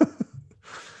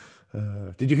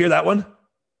 Did you hear that one?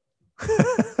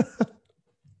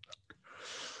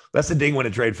 That's the ding when a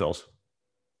trade fills.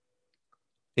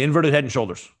 Inverted head and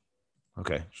shoulders.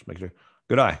 Okay, just make sure.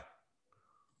 Good eye.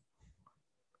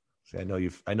 See, I know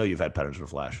you've had patterns for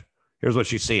flash. Here's what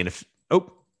she's seeing. If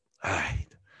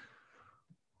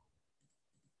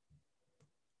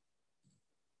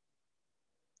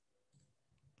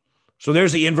so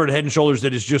there's the inverted head and shoulders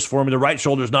that is just forming. The right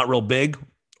shoulder is not real big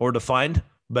or defined,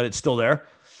 but it's still there.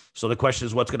 So the question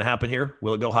is, what's going to happen here?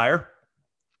 Will it go higher?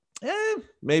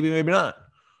 Maybe, maybe not.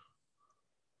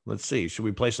 Let's see. Should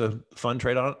we place a fun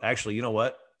trade on it? Actually, you know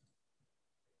what?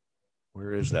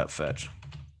 Where is that fetch?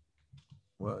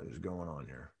 What is going on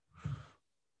here?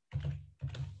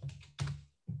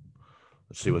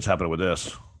 Let's see what's happening with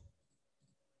this.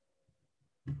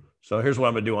 So here's what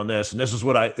I'm going to do on this, and this is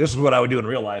what I would do in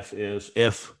real life. Is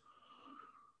if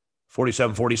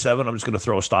 47.47, I'm just going to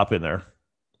throw a stop in there.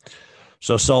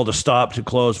 So sell to stop to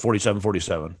close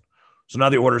 47.47. So now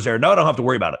the order's there. Now I don't have to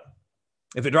worry about it.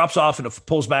 If it drops off and it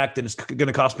pulls back, then it's going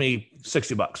to cost me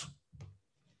 $60.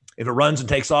 If it runs and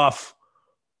takes off,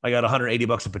 I got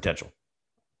 $180 of potential.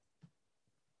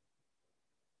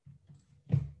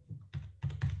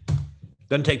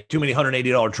 Doesn't take too many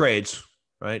 $180 trades,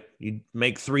 right? You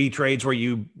make 3 trades where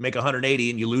you make 180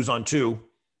 and you lose on 2,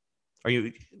 or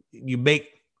you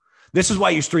make. This is why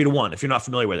I use 3 to 1. If you're not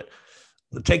familiar with it,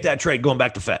 take that trade going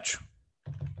back to fetch.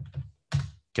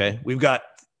 Okay, we've got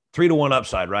 3 to 1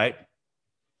 upside, right?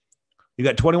 You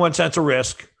got 21 cents of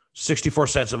risk, 64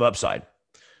 cents of upside.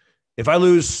 If I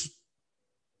lose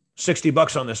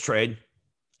 $60 on this trade,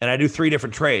 and I do 3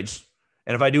 different trades,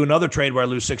 and if I do another trade where I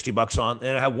lose $60 on,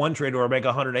 and I have one trade where I make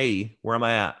 180, where am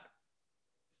I at?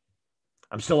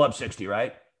 I'm still up 60,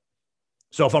 right?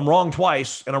 So if I'm wrong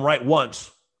twice and I'm right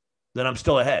once, then I'm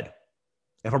still ahead.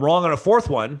 If I'm wrong on a 4th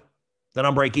one, then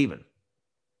I'm break even.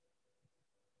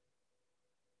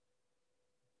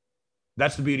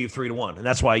 That's the beauty of 3 to 1, and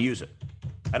that's why I use it.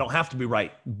 I don't have to be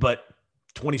right, but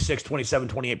 26, 27,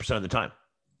 28% of the time.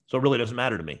 So it really doesn't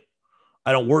matter to me.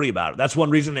 I don't worry about it. That's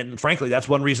one reason, and frankly, that's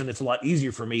one reason it's a lot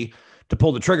easier for me to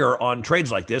pull the trigger on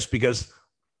trades like this, because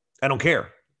I don't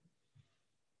care.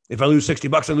 If I lose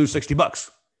 $60, I lose $60.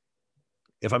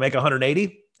 If I make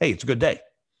 180, hey, it's a good day.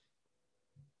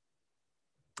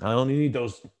 I only need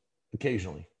those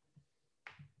occasionally.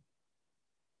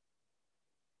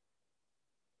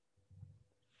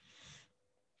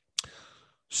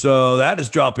 So that is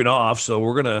dropping off. So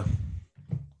we're going to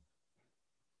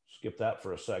skip that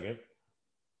for a second.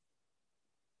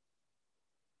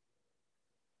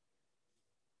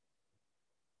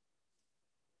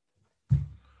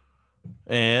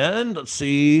 And let's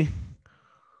see.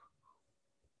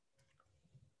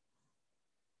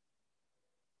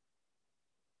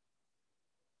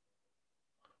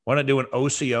 Why not do an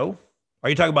OCO? Are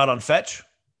you talking about on fetch?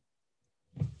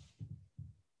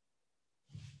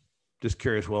 Just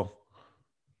curious, Will.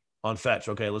 On fetch.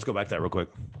 Okay, let's go back to that real quick.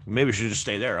 Maybe we should just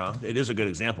stay there, huh? It is a good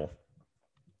example.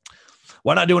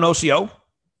 Why not do an OCO?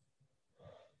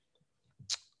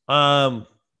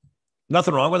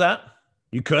 Nothing wrong with that.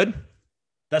 You could.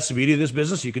 That's the beauty of this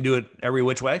business. You can do it every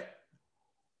which way.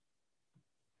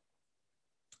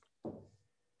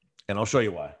 And I'll show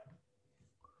you why.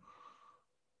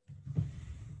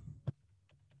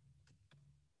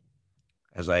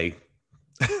 As I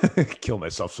kill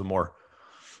myself some more.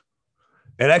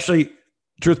 And actually,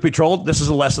 truth be told, this is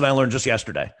a lesson I learned just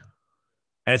yesterday.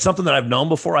 And it's something that I've known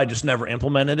before. I just never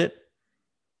implemented it,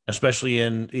 especially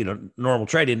in normal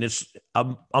trading.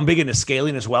 I'm big into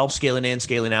scaling as well, scaling in,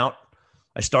 scaling out.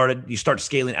 You start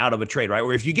scaling out of a trade, right?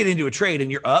 Where if you get into a trade and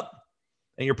you're up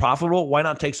and you're profitable, why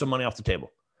not take some money off the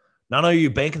table? Not only are you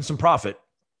banking some profit,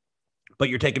 but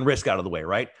you're taking risk out of the way,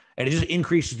 right? And it just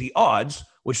increases the odds,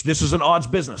 which this is an odds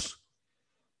business.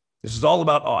 This is all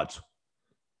about odds.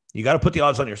 You got to put the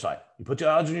odds on your side. You put the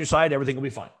odds on your side, everything will be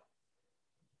fine.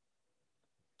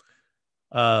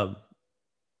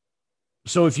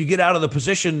 So if you get out of the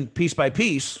position piece by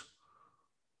piece,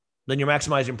 then you're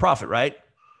maximizing profit, right?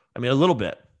 I mean, a little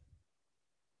bit.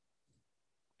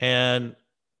 And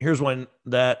here's an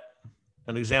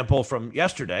example from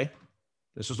yesterday.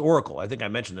 This is Oracle. I think I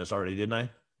mentioned this already, didn't I?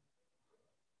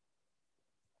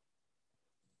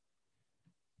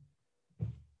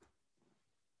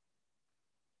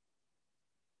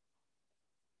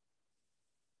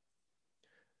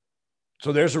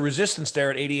 So there's a resistance there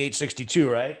at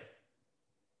 88.62, right?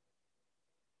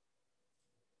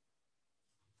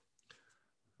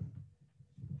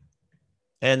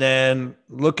 And then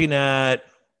looking at,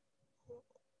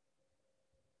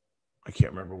 I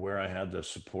can't remember where I had the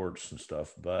supports and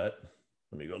stuff, but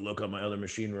let me go look on my other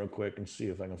machine real quick and see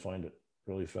if I can find it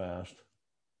really fast.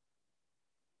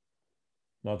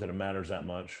 Not that it matters that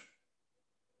much.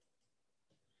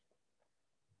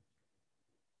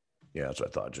 Yeah, that's what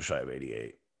I thought. Just shy of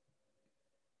 88.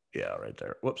 Yeah, right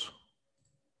there. Whoops.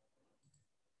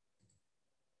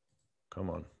 Come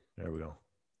on. There we go.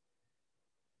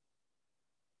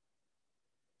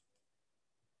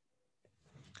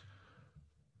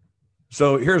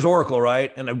 So here's Oracle,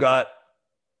 right? And I've got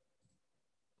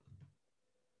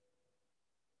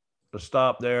the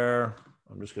stop there.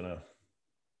 I'm just going to.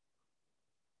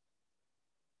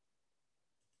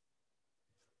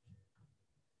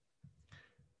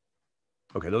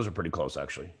 Okay, those are pretty close,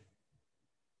 actually.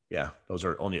 Yeah, those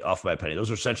are only off by a penny.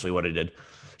 Those are essentially what I did.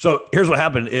 So here's what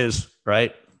happened is,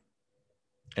 right?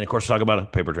 And of course, talk about a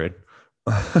paper trade.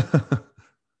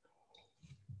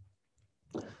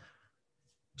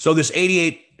 So this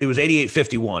 88, it was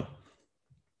 88.51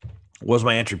 was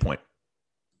my entry point.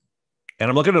 And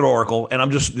I'm looking at Oracle,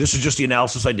 and this is just the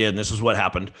analysis I did, and this is what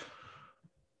happened.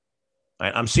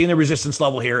 I'm seeing the resistance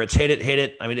level here. It's hit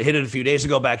it. I mean, it hit it a few days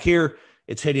ago back here.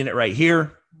 It's hitting it right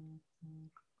here.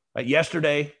 Right,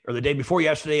 yesterday or the day before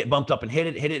yesterday, it bumped up and hit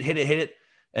it.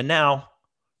 And now,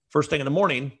 first thing in the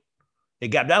morning, it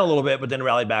gapped down a little bit, but then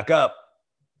rallied back up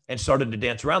and started to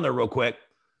dance around there real quick.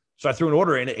 So I threw an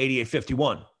order in at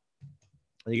 88.51.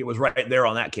 I think it was right there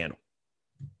on that candle.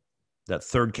 That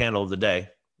third candle of the day.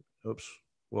 Oops.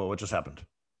 Whoa, what just happened?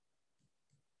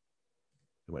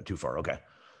 It went too far. Okay.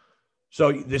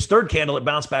 So this third candle, it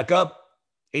bounced back up.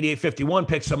 88.51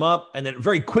 picks them up, and then it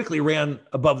very quickly ran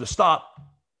above the stop.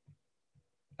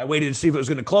 I waited to see if it was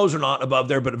going to close or not above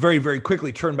there, but it very, very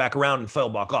quickly turned back around and fell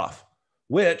back off,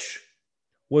 which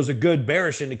was a good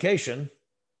bearish indication.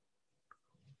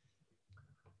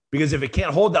 Because if it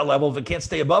can't hold that level, if it can't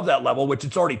stay above that level, which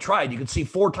it's already tried, you can see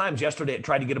 4 times yesterday it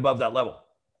tried to get above that level.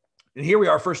 And here we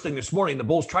are first thing this morning. The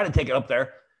bulls try to take it up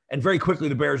there, and very quickly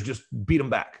the bears just beat them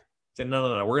back. Saying, no,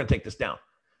 we're going to take this down,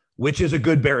 which is a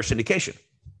good bearish indication.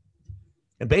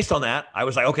 And based on that, I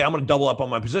was like, okay, I'm going to double up on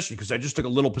my position because I just took a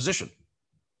little position.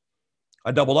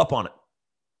 I doubled up on it.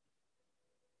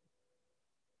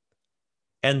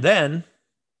 And then,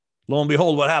 lo and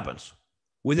behold, what happens?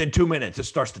 Within 2 minutes, it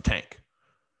starts to tank.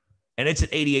 And it's at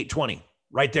 88.20,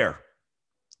 right there,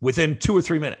 within 2 or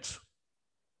 3 minutes.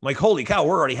 I'm like, holy cow,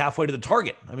 we're already halfway to the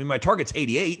target. I mean, my target's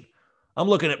 88. I'm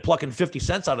looking at plucking 50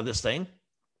 cents out of this thing.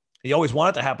 You always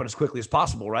want it to happen as quickly as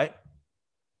possible, right?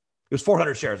 It was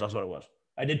 400 shares. That's what it was.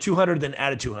 I did 200, then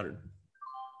added 200.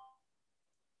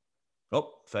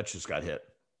 Oh, fetch just got hit.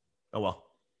 Oh, well.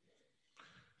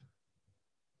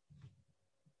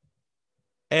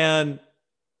 And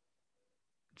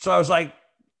so I was like,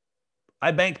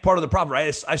 I banked part of the profit,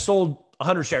 right? I sold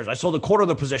 100 shares. I sold a quarter of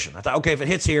the position. I thought, okay, if it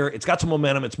hits here, it's got some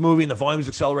momentum. It's moving. The volume is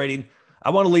accelerating. I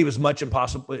want to leave as much in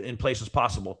place as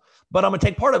possible. But I'm going to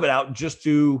take part of it out just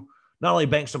to not only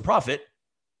bank some profit,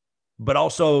 but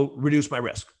also reduce my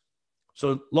risk.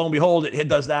 So lo and behold, it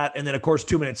does that. And then, of course,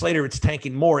 2 minutes later, it's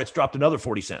tanking more. It's dropped another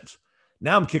 40 cents.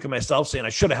 Now I'm kicking myself saying I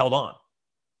should have held on.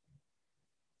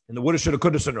 And the woulda, shoulda,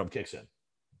 coulda syndrome kicks in.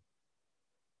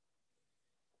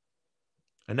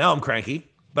 And now I'm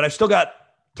cranky, but I've still got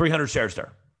 300 shares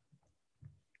there.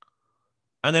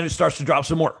 And then it starts to drop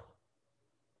some more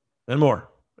and more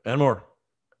and more.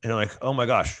 And I'm like, oh my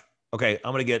gosh. Okay,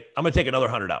 I'm going to take another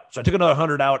 100 out. So I took another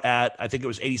 100 out at, I think it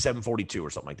was 87.42 or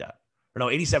something like that. Or no,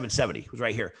 87.70 was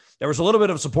right here. There was a little bit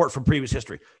of support from previous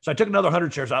history. So I took another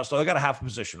 100 shares out. So I got a half a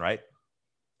position, right?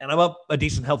 And I'm up a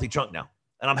decent, healthy chunk now.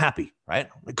 And I'm happy, right?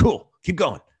 I'm like, cool, keep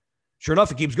going. Sure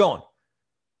enough, it keeps going.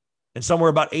 And somewhere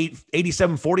about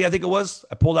 87.40, I think it was,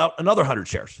 I pulled out another 100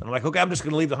 shares. And I'm like, okay, I'm just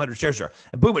going to leave the 100 shares there.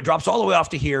 And boom, it drops all the way off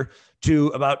to here to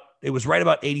about, it was right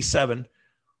about 87.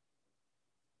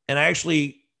 And I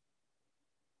can't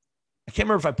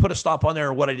remember if I put a stop on there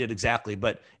or what I did exactly,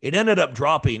 but it ended up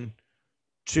dropping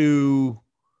to,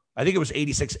 I think it was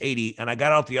 86.80. And I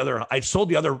got out I sold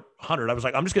the other 100. I was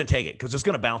like, I'm just going to take it because it's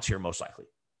going to bounce here most likely.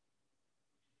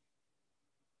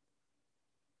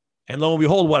 And lo and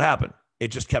behold, what happened? It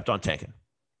just kept on tanking.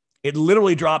 It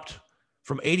literally dropped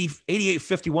from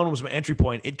 88.51 was my entry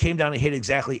point. It came down and hit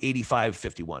exactly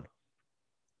 85.51.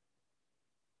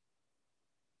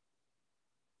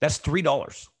 That's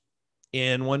 $3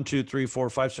 in 1, 2, 3, 4,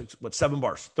 5, 6, 7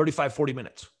 bars, 35, 40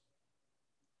 minutes.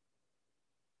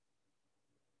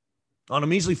 On a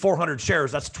measly 400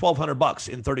 shares, that's $1,200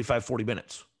 in 35, 40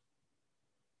 minutes.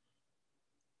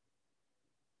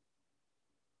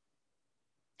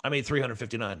 I made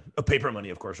 $359 of paper money,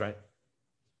 of course, right?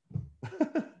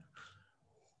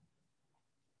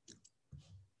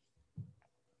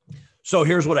 So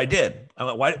here's what I did.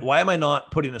 I went, why am I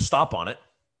not putting a stop on it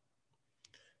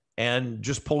and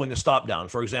just pulling the stop down,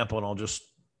 for example, and I'll just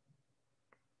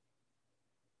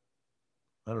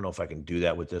I don't know if I can do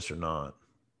that with this or not.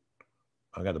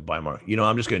 I got to buy more.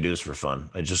 I'm just going to do this for fun.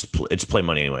 It's play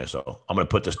money anyway. So I'm going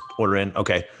to put this order in.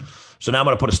 Okay. So now I'm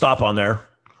going to put a stop on there.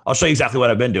 I'll show you exactly what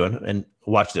I've been doing, and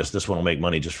watch this. This one will make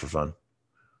money just for fun.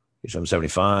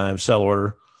 775 sell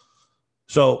order.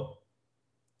 So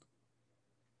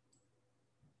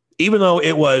even though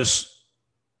it was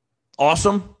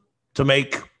awesome to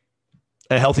make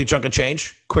a healthy chunk of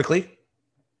change quickly,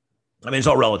 I mean, it's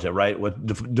all relative, right? What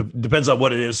depends on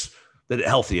what it is that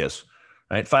healthy is,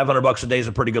 right? $500 a day is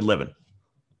a pretty good living,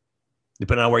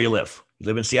 depending on where you live. You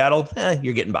live in Seattle,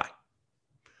 you're getting by.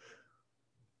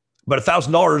 But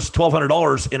 $1,000,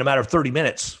 $1,200 in a matter of 30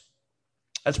 minutes,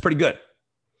 that's pretty good.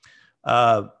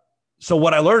 So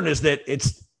what I learned is that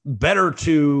it's better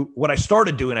what I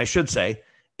started doing, I should say,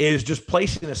 is just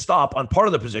placing a stop on part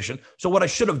of the position. So what I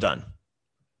should have done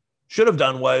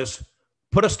was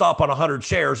put a stop on 100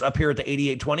 shares up here at the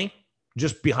 88.20,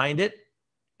 just behind it,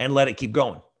 and let it keep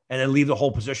going. And then leave the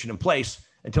whole position in place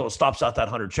until it stops out that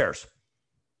 100 shares.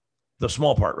 The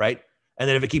small part, right? And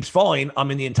then if it keeps falling,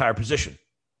 I'm in the entire position.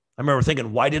 I remember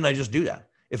thinking, why didn't I just do that?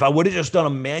 If I would have just done a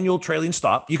manual trailing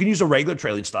stop, you can use a regular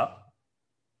trailing stop.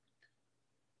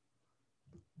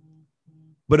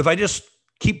 But if I just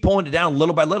keep pulling it down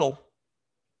little by little,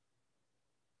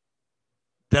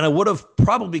 then I would have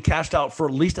probably cashed out for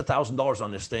at least $1,000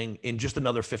 on this thing in just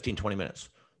another 15, 20 minutes.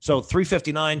 So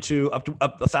 $359 to up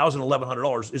 $1,000,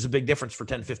 $1,100 is a big difference for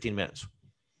 10, 15 minutes.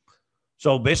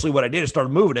 So basically what I did is started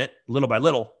moving it little by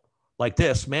little like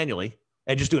this manually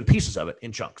and just doing pieces of it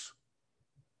in chunks.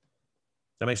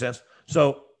 That makes sense?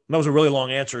 So that was a really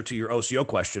long answer to your OCO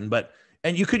question,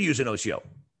 and you could use an OCO.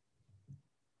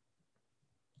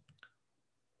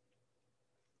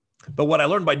 But what I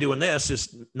learned by doing this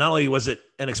is not only was it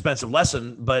an expensive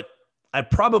lesson, but I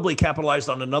probably capitalized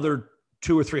on another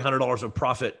 $200 or $300 of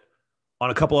profit on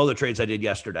a couple other trades I did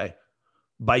yesterday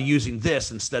by using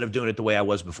this instead of doing it the way I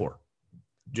was before.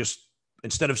 Just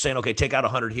instead of saying, okay, take out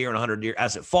 100 here and 100 here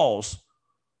as it falls,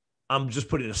 I'm just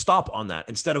putting a stop on that.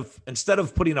 Instead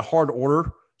of putting a hard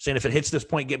order, saying if it hits this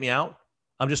point, get me out,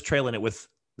 I'm just trailing it with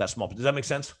that small. Does that make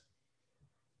sense?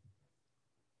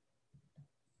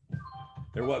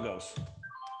 There what goes.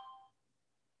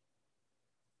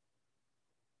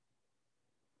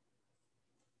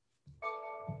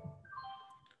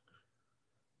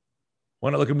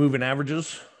 Want to look at moving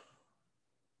averages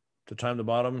to time the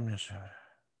bottom? Yes.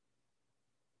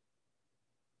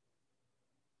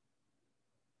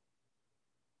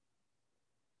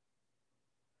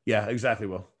 Yeah, exactly,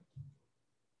 Will.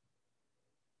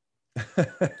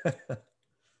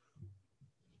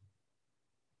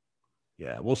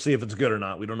 Yeah, we'll see if it's good or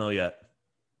not. We don't know yet.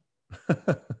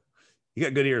 You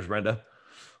got good ears, Brenda.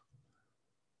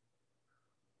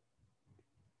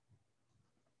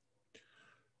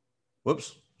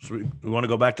 Whoops. So we want to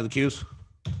go back to the cues?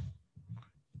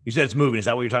 You said it's moving. Is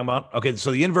that what you're talking about? Okay, so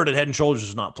the inverted head and shoulders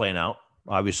is not playing out,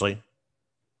 obviously.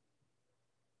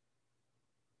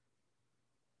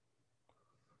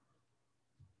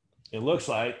 It looks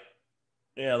like,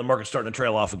 yeah, the market's starting to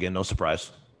trail off again. No surprise.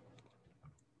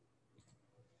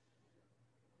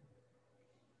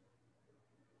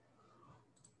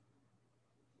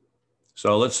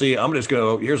 So let's see. I'm just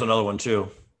going to, here's another one too.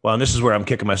 Well, and this is where I'm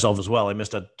kicking myself as well. I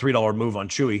missed a $3 move on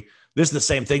Chewy. This is the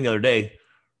same thing the other day,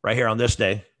 right here on this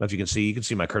day. If you can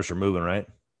see my cursor moving, right?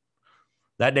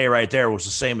 That day right there was the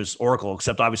same as Oracle,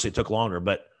 except obviously it took longer,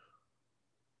 but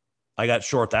I got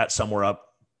short that somewhere up.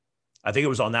 I think it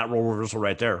was on that roll reversal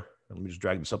right there. Let me just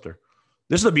drag this up there.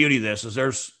 This is the beauty of this, is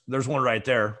there's one right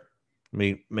there. Let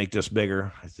me make this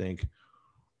bigger, I think.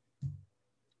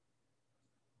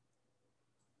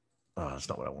 Oh, that's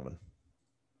not what I wanted.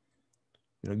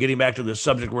 Getting back to the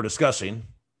subject we're discussing,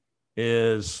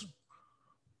 is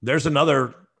there's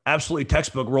another absolutely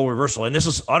textbook roll reversal. And this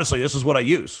is what I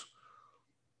use.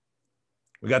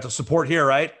 We got the support here,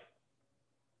 right?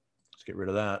 Let's get rid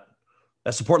of that.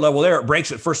 That support level there, it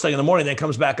breaks it first thing in the morning, then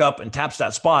comes back up and taps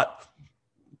that spot,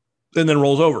 and then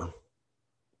rolls over.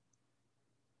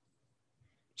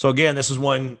 So again, this is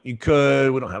one we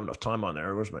don't have enough time on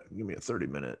there. Give me a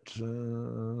 30-minute.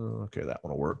 Okay, that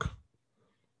one will work.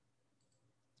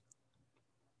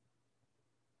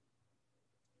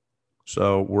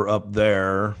 So we're up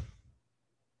there.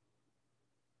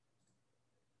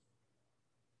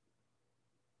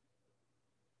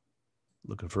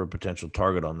 Looking for a potential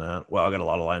target on that. Well, I got a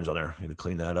lot of lines on there. I need to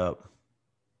clean that up.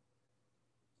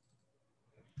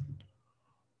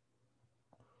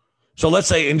 So let's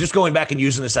say, and just going back and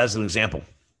using this as an example,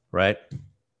 right?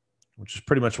 Which is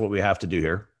pretty much what we have to do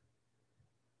here.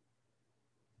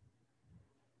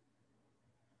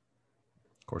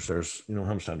 course, there's, how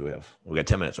much time do we have? We got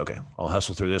 10 minutes. Okay. I'll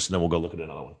hustle through this and then we'll go look at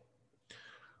another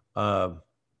one.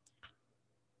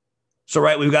 So,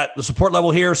 right, we've got the support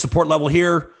level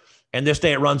here, and this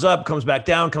day it runs up, comes back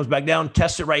down,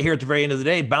 tests it right here at the very end of the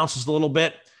day, bounces a little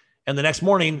bit, and the next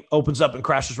morning opens up and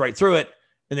crashes right through it,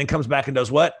 and then comes back and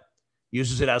does what?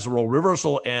 Uses it as a roll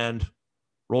reversal and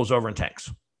rolls over and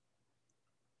tanks.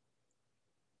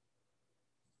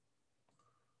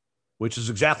 Which is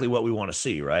exactly what we want to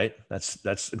see, right?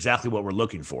 That's exactly what we're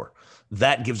looking for.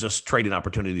 That gives us trading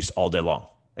opportunities all day long.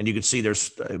 And you can see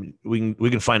we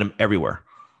can find them everywhere.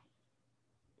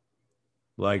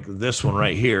 Like this one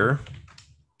right here.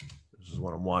 This is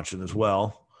what I'm watching as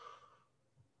well.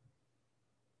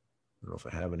 I don't know if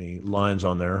I have any lines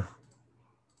on there.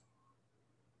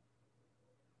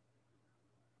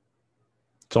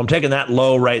 So I'm taking that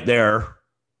low right there.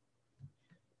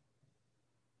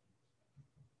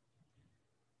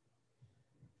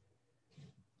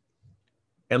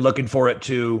 And looking for it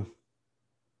to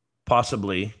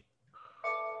possibly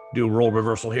do a roll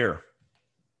reversal here.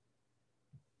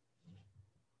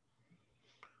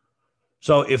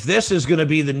 So if this is going to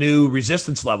be the new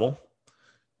resistance level,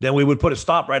 then we would put a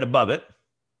stop right above it.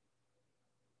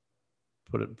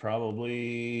 Put it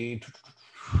probably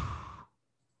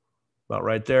about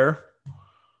right there.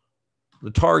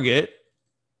 The target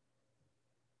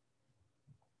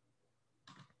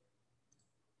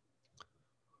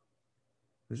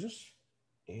is this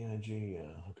AIG?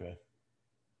 Yeah, okay.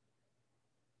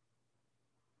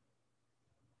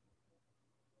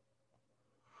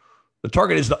 The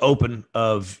target is the open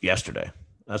of yesterday.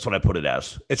 That's what I put it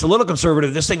as. It's a little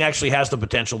conservative. This thing actually has the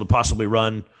potential to possibly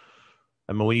run.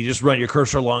 I mean, when you just run your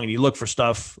cursor along and you look for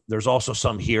stuff, there's also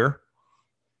some here.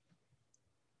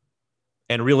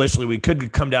 And realistically, we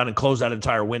could come down and close that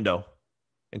entire window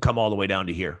and come all the way down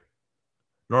to here.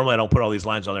 Normally, I don't put all these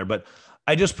lines on there, but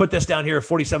I just put this down here at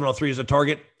 4703 as a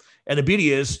target. And the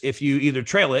beauty is if you either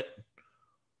trail it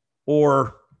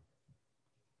or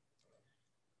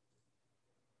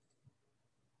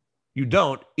you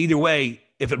don't, either way,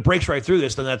 if it breaks right through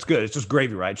this, then that's good. It's just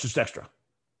gravy, right? It's just extra.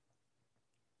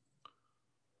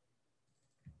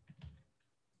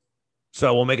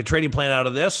 So we'll make a trading plan out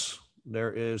of this.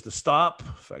 There is the stop.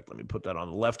 In fact, let me put that on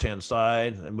the left-hand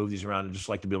side and move these around. I just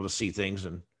like to be able to see things.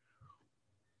 And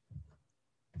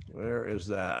where is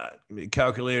that? Give me a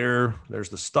calculator. There's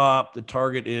the stop. The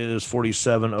target is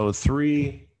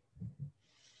 4703.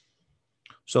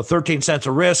 So 13 cents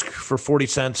of risk for 40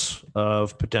 cents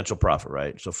of potential profit,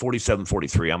 right? So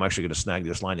 47.43. I'm actually going to snag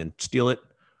this line and steal it.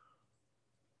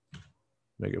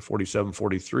 Make it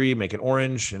 47.43, make it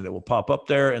orange, and it will pop up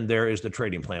there. And there is the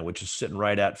trading plan, which is sitting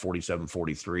right at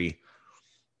 47.43.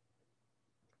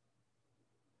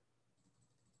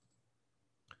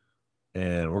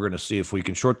 And we're going to see if we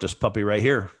can short this puppy right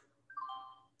here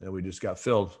that we just got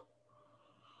filled.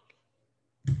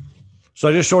 So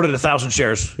I just shorted 1,000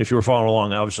 shares, if you were following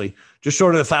along, obviously. Just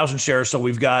shorted 1,000 shares, so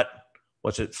we've got,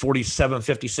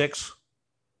 47.56?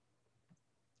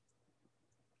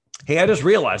 Hey, I just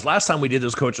realized last time we did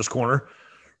this Coach's Corner,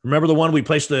 remember the one we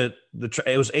placed it was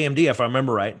AMD, if I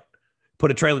remember right, put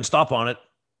a trailing stop on it,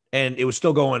 and it was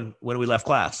still going when we left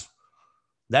class.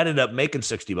 That ended up making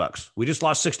 $60. We just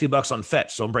lost $60 on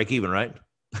fetch, so I'm break even, right?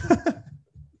 I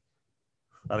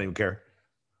don't even care.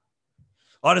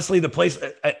 Honestly, the place,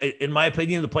 in my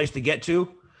opinion, the place to get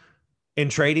to in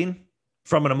trading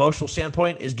from an emotional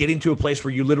standpoint is getting to a place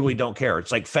where you literally don't care.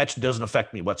 It's like fetch doesn't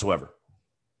affect me whatsoever.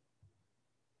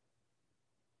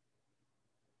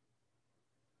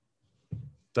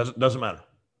 Doesn't matter.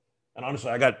 And honestly,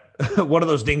 I got one of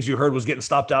those things you heard was getting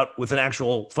stopped out with an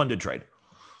actual funded trade.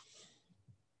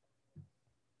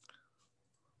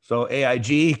 So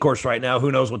AIG, of course, right now,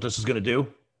 who knows what this is going to do?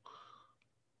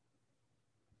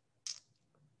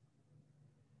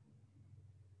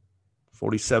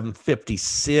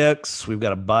 $47.56. We've got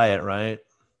to buy it, right?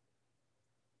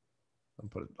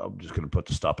 I'm just going to put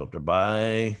the stop up there.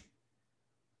 Buy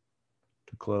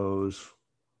to close.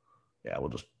 Yeah, we'll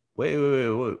just wait.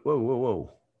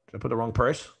 Whoa. Did I put the wrong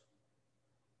price?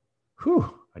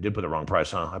 Whew. I did put the wrong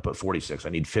price, huh? I put 46. I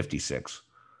need 56.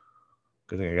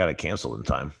 Good thing I got it canceled in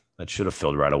time. That should have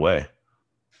filled right away.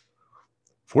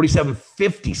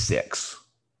 47.56.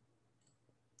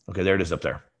 Okay, there it is up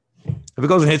there. If it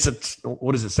goes and hits it,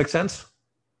 what is it, 6 cents?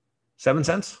 7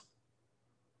 cents? Or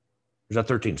is that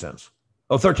 13 cents?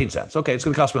 Oh, 13 cents. Okay, it's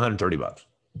going to cost me $130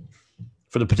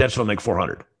 for the potential to make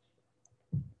 400.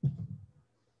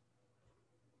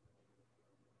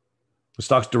 The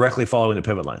stock's directly following the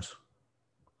pivot lines.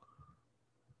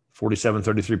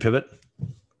 47.33 pivot.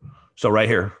 So right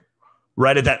here,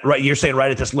 right at that, right, you're saying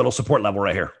right at this little support level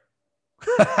right here.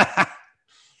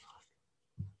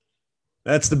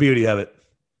 That's the beauty of it.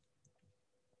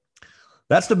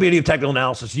 That's the beauty of technical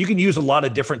analysis. You can use a lot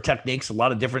of different techniques, a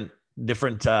lot of different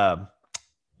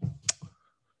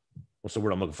what's the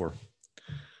word I'm looking for?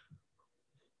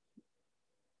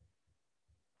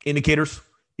 Indicators.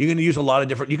 You can use a lot of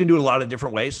different, you can do it a lot of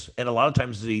different ways. And a lot of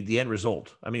times the end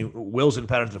result, I mean, Will's in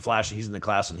Patterns and Flash, he's in the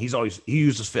class and he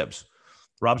uses fibs.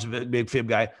 Rob's a big fib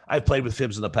guy. I've played with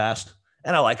fibs in the past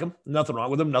and I like them. Nothing wrong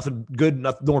with them. Nothing good,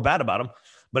 nothing nor bad about them.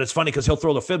 But it's funny because he'll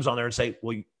throw the fibs on there and say,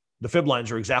 well, the fib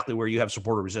lines are exactly where you have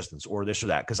support or resistance or this or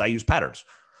that. Cause I use patterns.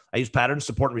 I use patterns,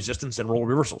 support and resistance, and roll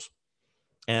reversals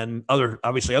and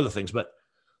obviously other things. But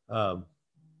the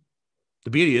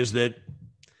beauty is that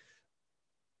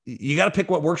you got to pick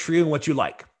what works for you and what you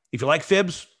like. If you like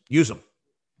fibs, use them.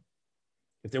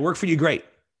 If they work for you, great.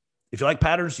 If you like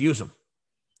patterns, use them.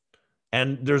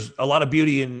 And there's a lot of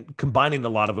beauty in combining a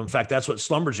lot of them. In fact, that's what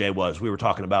Schlumberger was. We were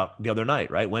talking about the other night,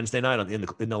 right? Wednesday night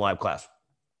in the live class.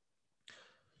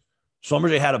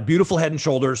 Schlumberger had a beautiful head and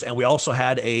shoulders, and we also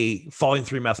had a falling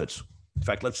three methods. In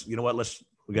fact,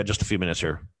 we got just a few minutes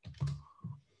here.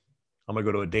 I'm going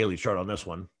to go to a daily chart on this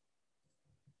one.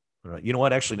 All right. You know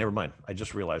what? Actually, never mind. I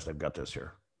just realized I've got this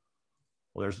here.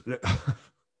 Well,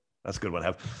 that's a good one to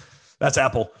have. That's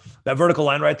Apple. That vertical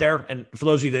line right there. And for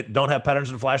those of you that don't have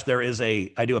patterns in Flash,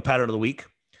 I do a pattern of the week.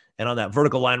 And on that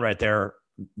vertical line right there,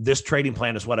 this trading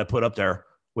plan is what I put up there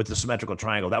with the symmetrical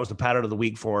triangle. That was the pattern of the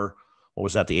week for, what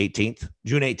was that, the 18th?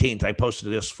 June 18th, I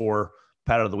posted this for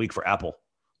pattern of the week for Apple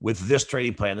with this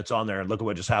trading plan that's on there. And look at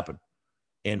what just happened.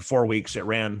 In 4 weeks, it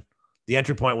ran. The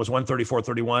entry point was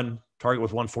 134.31. Target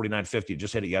was 149.50.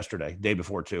 Just hit it yesterday, day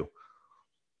before too.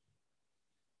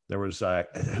 There was,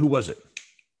 who was it?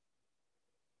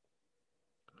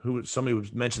 Somebody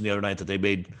mentioned the other night that they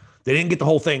didn't get the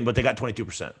whole thing, but they got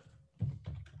 22%.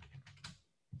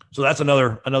 So that's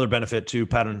another benefit to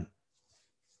patterns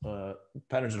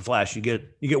in Flash. You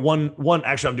get one.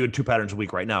 Actually, I'm doing 2 patterns a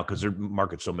week right now because their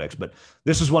market's so mixed. But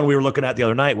this is one we were looking at the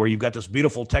other night where you've got this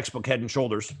beautiful textbook head and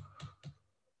shoulders,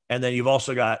 and then you've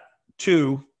also got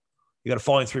you got a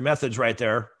falling three methods right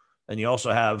there, and you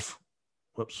also have,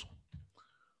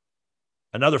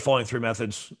 another falling three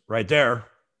methods right there,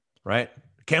 right?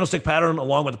 Candlestick pattern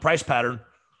along with the price pattern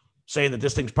saying that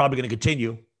this thing's probably going to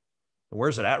continue. And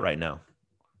where's it at right now?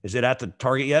 Is it at the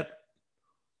target yet?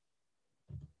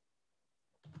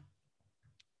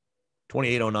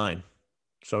 2809.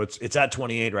 So it's at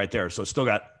 28 right there. So it's still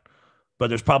got, but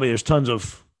there's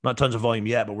not tons of volume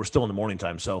yet, but we're still in the morning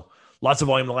time. So lots of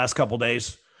volume the last couple of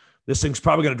days. This thing's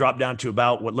probably going to drop down to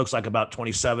about what looks like about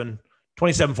 27.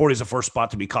 2740 is the first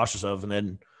spot to be cautious of, and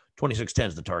then 2610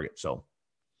 is the target. So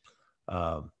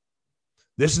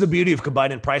this is the beauty of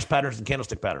combining price patterns and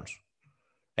candlestick patterns.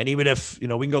 And even if, we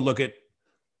can go look at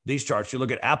these charts, you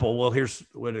look at Apple. Well, here's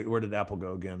where did Apple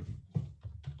go again?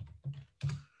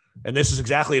 And this is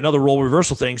exactly another role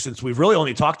reversal thing, since we've really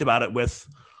only talked about it with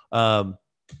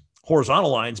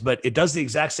horizontal lines, but it does the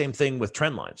exact same thing with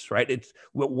trend lines, right? It's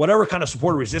whatever kind of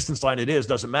support or resistance line it is,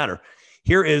 doesn't matter.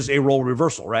 Here is a role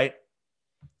reversal, right?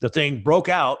 The thing broke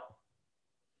out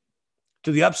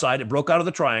to the upside. It broke out of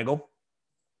the triangle.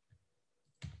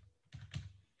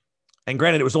 And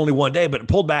granted, it was only one day, but it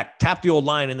pulled back, tapped the old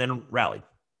line, and then rallied.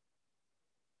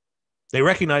 They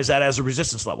recognize that as a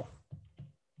resistance level.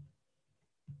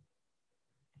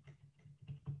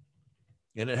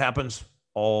 And it happens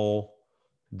all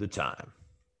the time.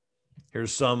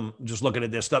 Here's some, just looking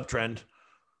at this uptrend,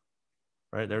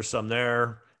 right? There's some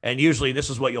there. And usually this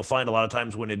is what you'll find a lot of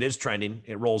times when it is trending.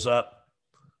 It rolls up.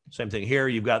 Same thing here.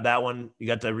 You've got that one. You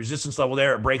got the resistance level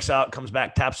there. It breaks out, comes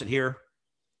back, taps it here,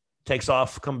 takes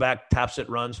off, come back, taps it,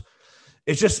 runs.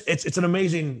 It's just, it's an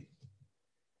amazing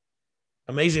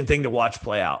thing to watch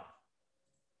play out.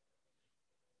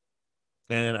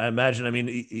 And I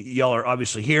imagine, y'all are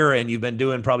obviously here and you've been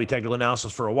doing probably technical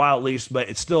analysis for a while at least, but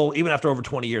it's still, even after over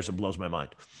 20 years, it blows my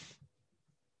mind.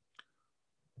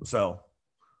 So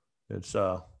it's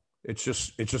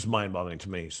just mind-boggling to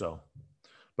me. So,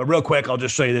 but real quick, I'll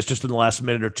just show you this just in the last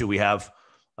minute or two we have,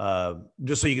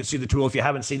 just so you can see the tool. If you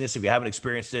haven't seen this, if you haven't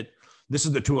experienced it, this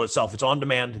is the tool itself. It's on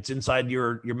demand. It's inside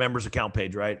your members account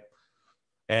page, right?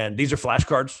 And these are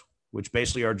flashcards, which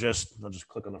basically are I'll just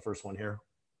click on the first one here.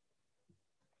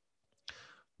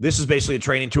 This is basically a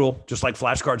training tool, just like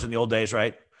flashcards in the old days,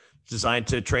 right? It's designed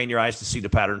to train your eyes to see the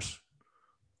patterns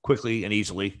quickly and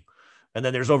easily. And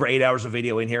then there's over 8 hours of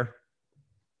video in here.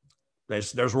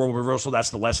 There's role reversal. That's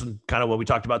the lesson, kind of what we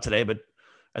talked about today.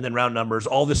 And then round numbers,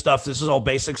 all this stuff. This is all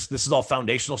basics. This is all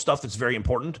foundational stuff that's very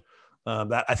important.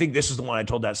 I think this is the one I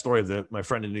told that story of my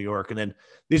friend in New York. And then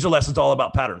these are lessons all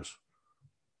about patterns.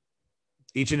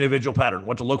 Each individual pattern,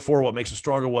 what to look for, what makes it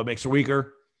stronger, what makes it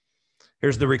weaker.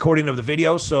 Here's the recording of the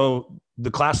video. So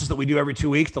the classes that we do every 2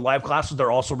 weeks, the live classes,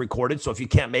 they're also recorded. So if you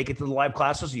can't make it to the live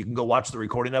classes, you can go watch the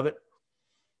recording of it.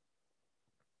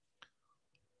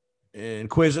 And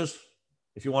quizzes.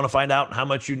 If you want to find out how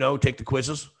much you know, take the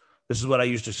quizzes. This is what I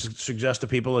used to suggest to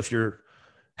people. If you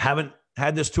haven't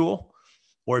had this tool,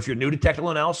 or if you're new to technical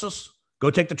analysis,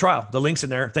 go take the trial. The link's in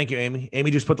there. Thank you, Amy.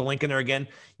 Amy just put the link in there again.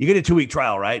 You get a 2-week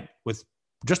trial, right? With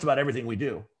just about everything we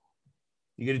do.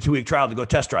 You get a 2-week trial to go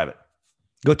test drive it.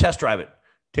 Go test drive it.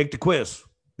 Take the quiz,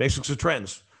 basics of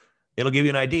trends. It'll give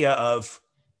you an idea of,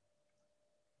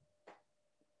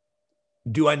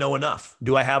 do I know enough?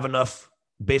 Do I have enough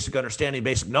basic understanding,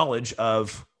 basic knowledge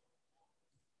of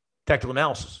technical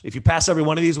analysis? If you pass every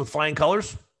one of these with flying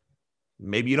colors,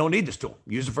 maybe you don't need this tool.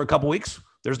 Use it for a couple weeks.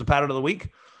 There's the pattern of the week.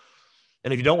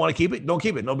 And if you don't want to keep it, don't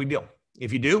keep it. No big deal.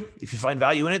 If you do, if you find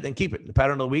value in it, then keep it. The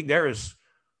pattern of the week there,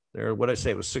 what did I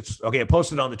say? It was 6. Okay, I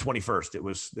posted on the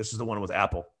 21st. This is the one with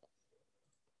Apple.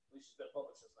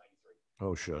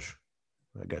 Oh, shush.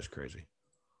 That guy's crazy.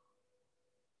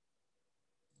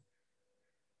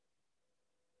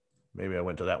 Maybe I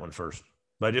went to that one first.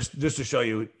 But just to show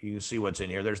you, you can see what's in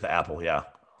here. There's the Apple, yeah.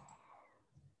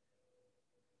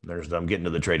 I'm getting to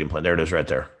the trading plan. There it is right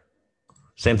there.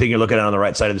 Same thing you're looking at on the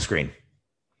right side of the screen.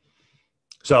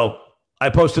 So I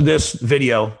posted this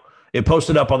video. It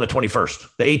posted up on the 21st.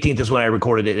 The 18th is when I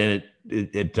recorded it,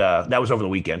 and that was over the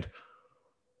weekend.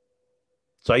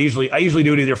 So I usually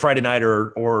do it either Friday night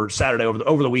or Saturday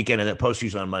over the weekend, and it posts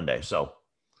usually on Monday. So,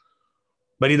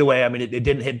 but either way, I mean, it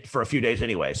didn't hit for a few days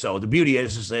anyway. So the beauty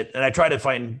is that, and I try to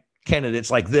find candidates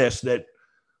like this that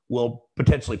will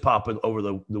potentially pop over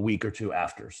the week or two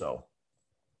after. So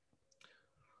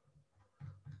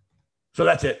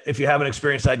that's it. If you haven't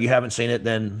experienced that, you haven't seen it,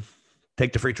 then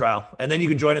take the free trial. And then you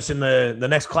can join us in the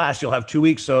next class. You'll have 2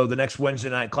 weeks. So the next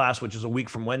Wednesday night class, which is a week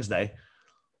from Wednesday,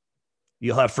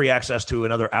 you'll have free access to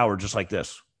another hour just like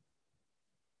this.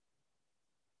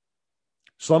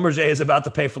 Slumberjay is about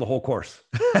to pay for the whole course.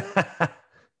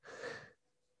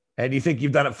 And you think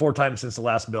you've done it 4 times since the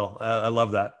last bill. I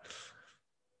love that.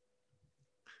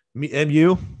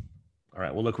 MU. All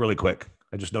right, we'll look really quick.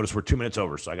 I just noticed we're 2 minutes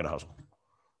over, so I got to hustle.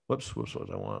 Whoops,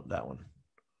 I want that one.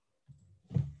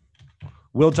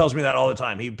 Will tells me that all the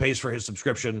time. He pays for his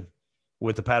subscription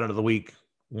with the pattern of the week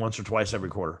once or twice every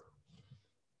quarter.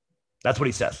 That's what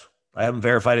he says. I haven't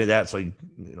verified it that, so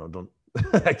don't.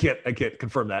 I can't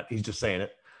confirm that. He's just saying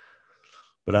it,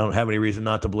 but I don't have any reason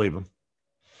not to believe him.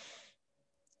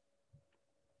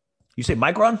 You say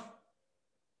Micron?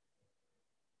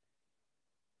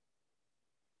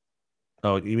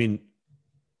 Oh, you mean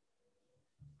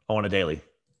on a daily?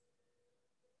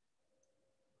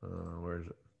 Where is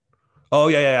it? Oh,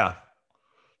 yeah.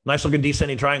 Nice looking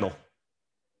descending triangle.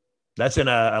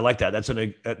 I like that. That's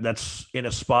in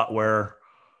a spot where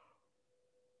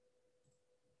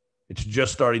it's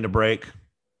just starting to break.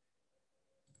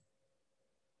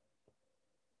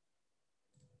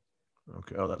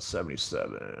 Okay. Oh, that's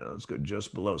 77. Let's go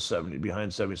just below 70,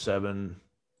 behind 77.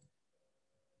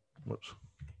 Whoops.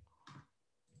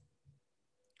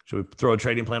 Should we throw a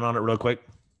trading plan on it real quick?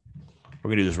 We're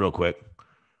going to do this real quick.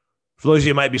 For those of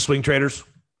you who might be swing traders,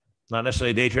 not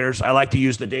necessarily day traders, I like to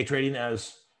use the day trading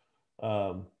as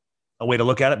a way to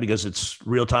look at it because it's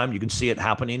real time. You can see it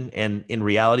happening. And in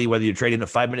reality, whether you're trading a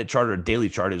 5-minute chart or a daily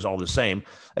chart is all the same,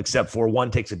 except for one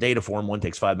takes a day to form, one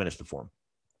takes 5 minutes to form.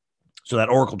 So that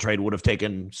Oracle trade would have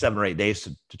taken 7 or 8 days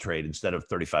to trade instead of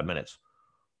 35 minutes.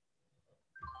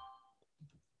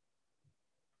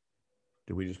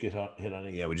 Did we just get hit on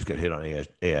it? Yeah, we just got hit on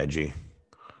AIG.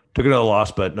 Took another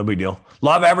loss, but no big deal.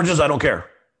 Law of averages, I don't care.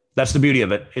 That's the beauty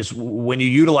of it, is when you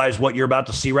utilize what you're about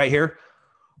to see right here.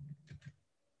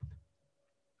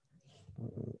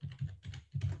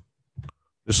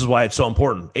 This is why it's so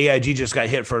important. AIG just got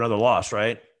hit for another loss,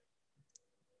 right?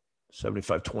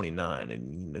 75.29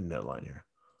 in that line here.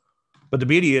 But the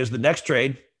beauty is the next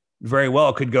trade very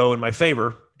well could go in my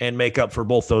favor and make up for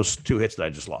both those 2 hits that I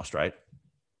just lost, right?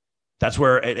 That's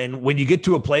where, and when you get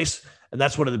to a place, and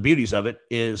that's one of the beauties of it,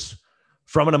 is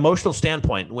from an emotional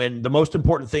standpoint, when the most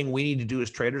important thing we need to do as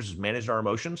traders is manage our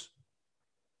emotions.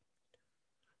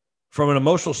 From an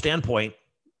emotional standpoint,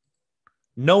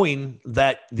 knowing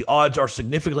that the odds are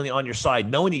significantly on your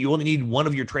side, knowing that you only need one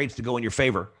of your trades to go in your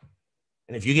favor.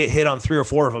 And if you get hit on 3 or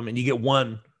 4 of them and you get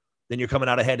one, then you're coming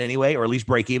out ahead anyway, or at least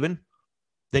break even.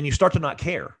 Then you start to not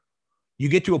care. You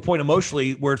get to a point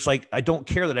emotionally where it's like, I don't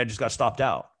care that I just got stopped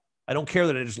out. I don't care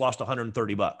that I just lost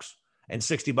 $130 and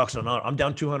 $60 on another. I'm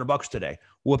down $200 today.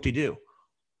 Whoop-de-doo.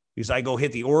 Because I go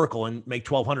hit the Oracle and make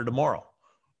 $1,200 tomorrow.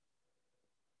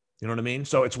 You know what I mean?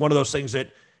 So it's one of those things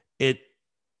that it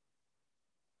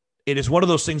is one of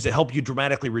those things that help you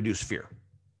dramatically reduce fear.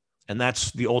 And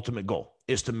that's the ultimate goal,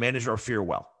 is to manage our fear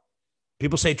well.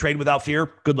 People say trade without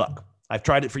fear. Good luck. I've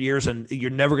tried it for years, and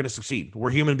you're never going to succeed. We're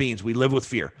human beings. We live with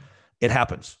fear. It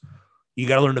happens. You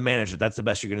got to learn to manage it. That's the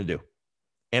best you're going to do.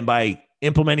 And by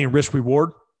implementing risk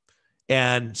reward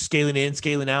and scaling in,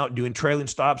 scaling out, doing trailing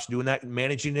stops, doing that,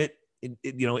 managing it,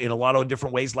 in a lot of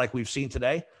different ways like we've seen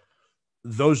today,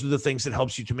 those are the things that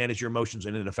helps you to manage your emotions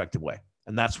in an effective way.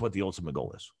 And that's what the ultimate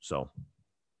goal is. So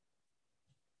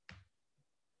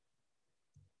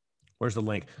where's the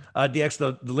link?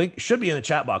 DX, the link should be in the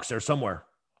chat box there somewhere.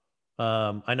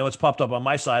 I know it's popped up on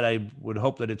my side. I would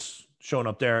hope that it's showing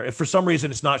up there. If for some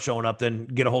reason it's not showing up, then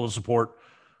get a hold of support.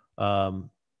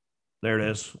 There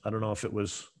it is. I don't know if it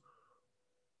was.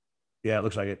 Yeah, it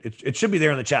looks like it. It should be there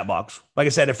in the chat box. Like I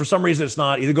said, if for some reason it's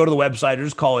not, either go to the website or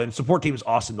just call in. Support team is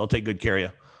awesome. They'll take good care of you.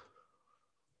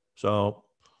 So,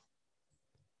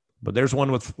 but there's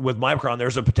one with Micron.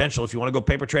 There's a potential. If you want to go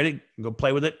paper trading, go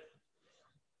play with it.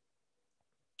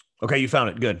 Okay, you found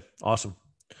it. Good. Awesome.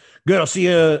 Good. I'll see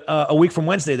you a week from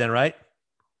Wednesday then, right?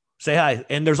 Say hi.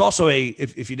 And there's also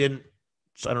if you didn't,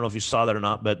 I don't know if you saw that or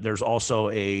not, but there's also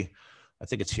I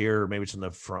think it's here, or maybe it's in the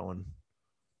front one.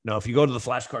 No, if you go to the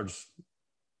flashcards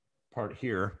part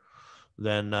here,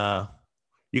 then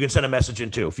you can send a message in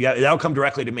too. That'll come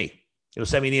directly to me. It'll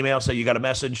send me an email, say you got a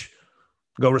message,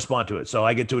 go respond to it. So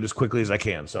I get to it as quickly as I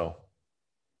can. So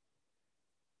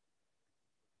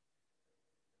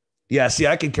yeah, see,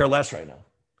 I can care less right now.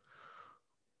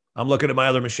 I'm looking at my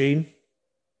other machine,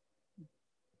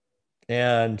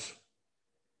 and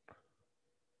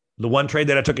the one trade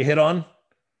that I took a hit on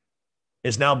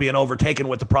is now being overtaken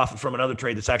with the profit from another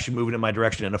trade that's actually moving in my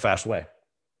direction in a fast way.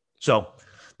 So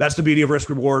that's the beauty of risk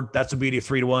reward. That's the beauty of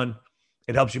 3-to-1.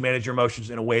 It helps you manage your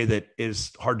emotions in a way that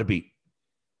is hard to beat.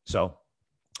 So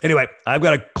anyway, I've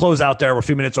got to close out there. We're a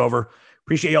few minutes over.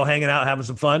 Appreciate y'all hanging out, having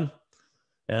some fun,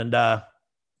 and have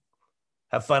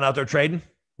fun out there trading.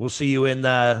 We'll see you in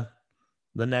the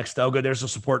next. Oh, good. There's a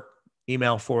support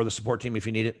email for the support team if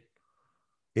you need it.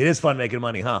 It is fun making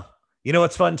money, huh? You know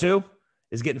what's fun too?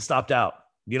 Is getting stopped out.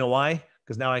 You know why?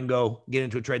 Because now I can go get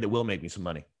into a trade that will make me some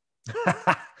money.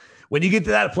 When you get to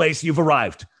that place, you've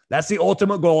arrived. That's the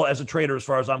ultimate goal as a trader, as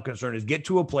far as I'm concerned, is get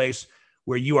to a place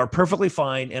where you are perfectly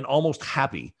fine and almost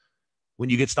happy when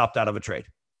you get stopped out of a trade,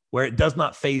 where it does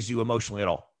not phase you emotionally at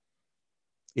all.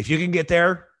 If you can get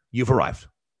there, you've arrived.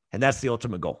 And that's the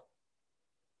ultimate goal.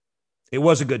 It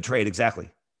was a good trade,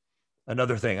 exactly.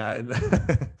 Another thing.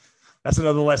 That's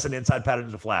another lesson inside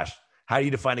Patterns of Flash. How do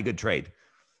you define a good trade?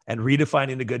 And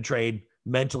redefining a good trade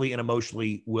mentally and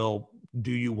emotionally will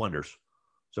do you wonders.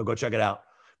 So go check it out.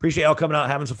 Appreciate y'all coming out,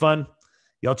 having some fun.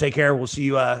 Y'all take care. We'll see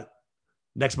you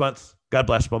next month. God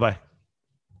bless. Bye-bye.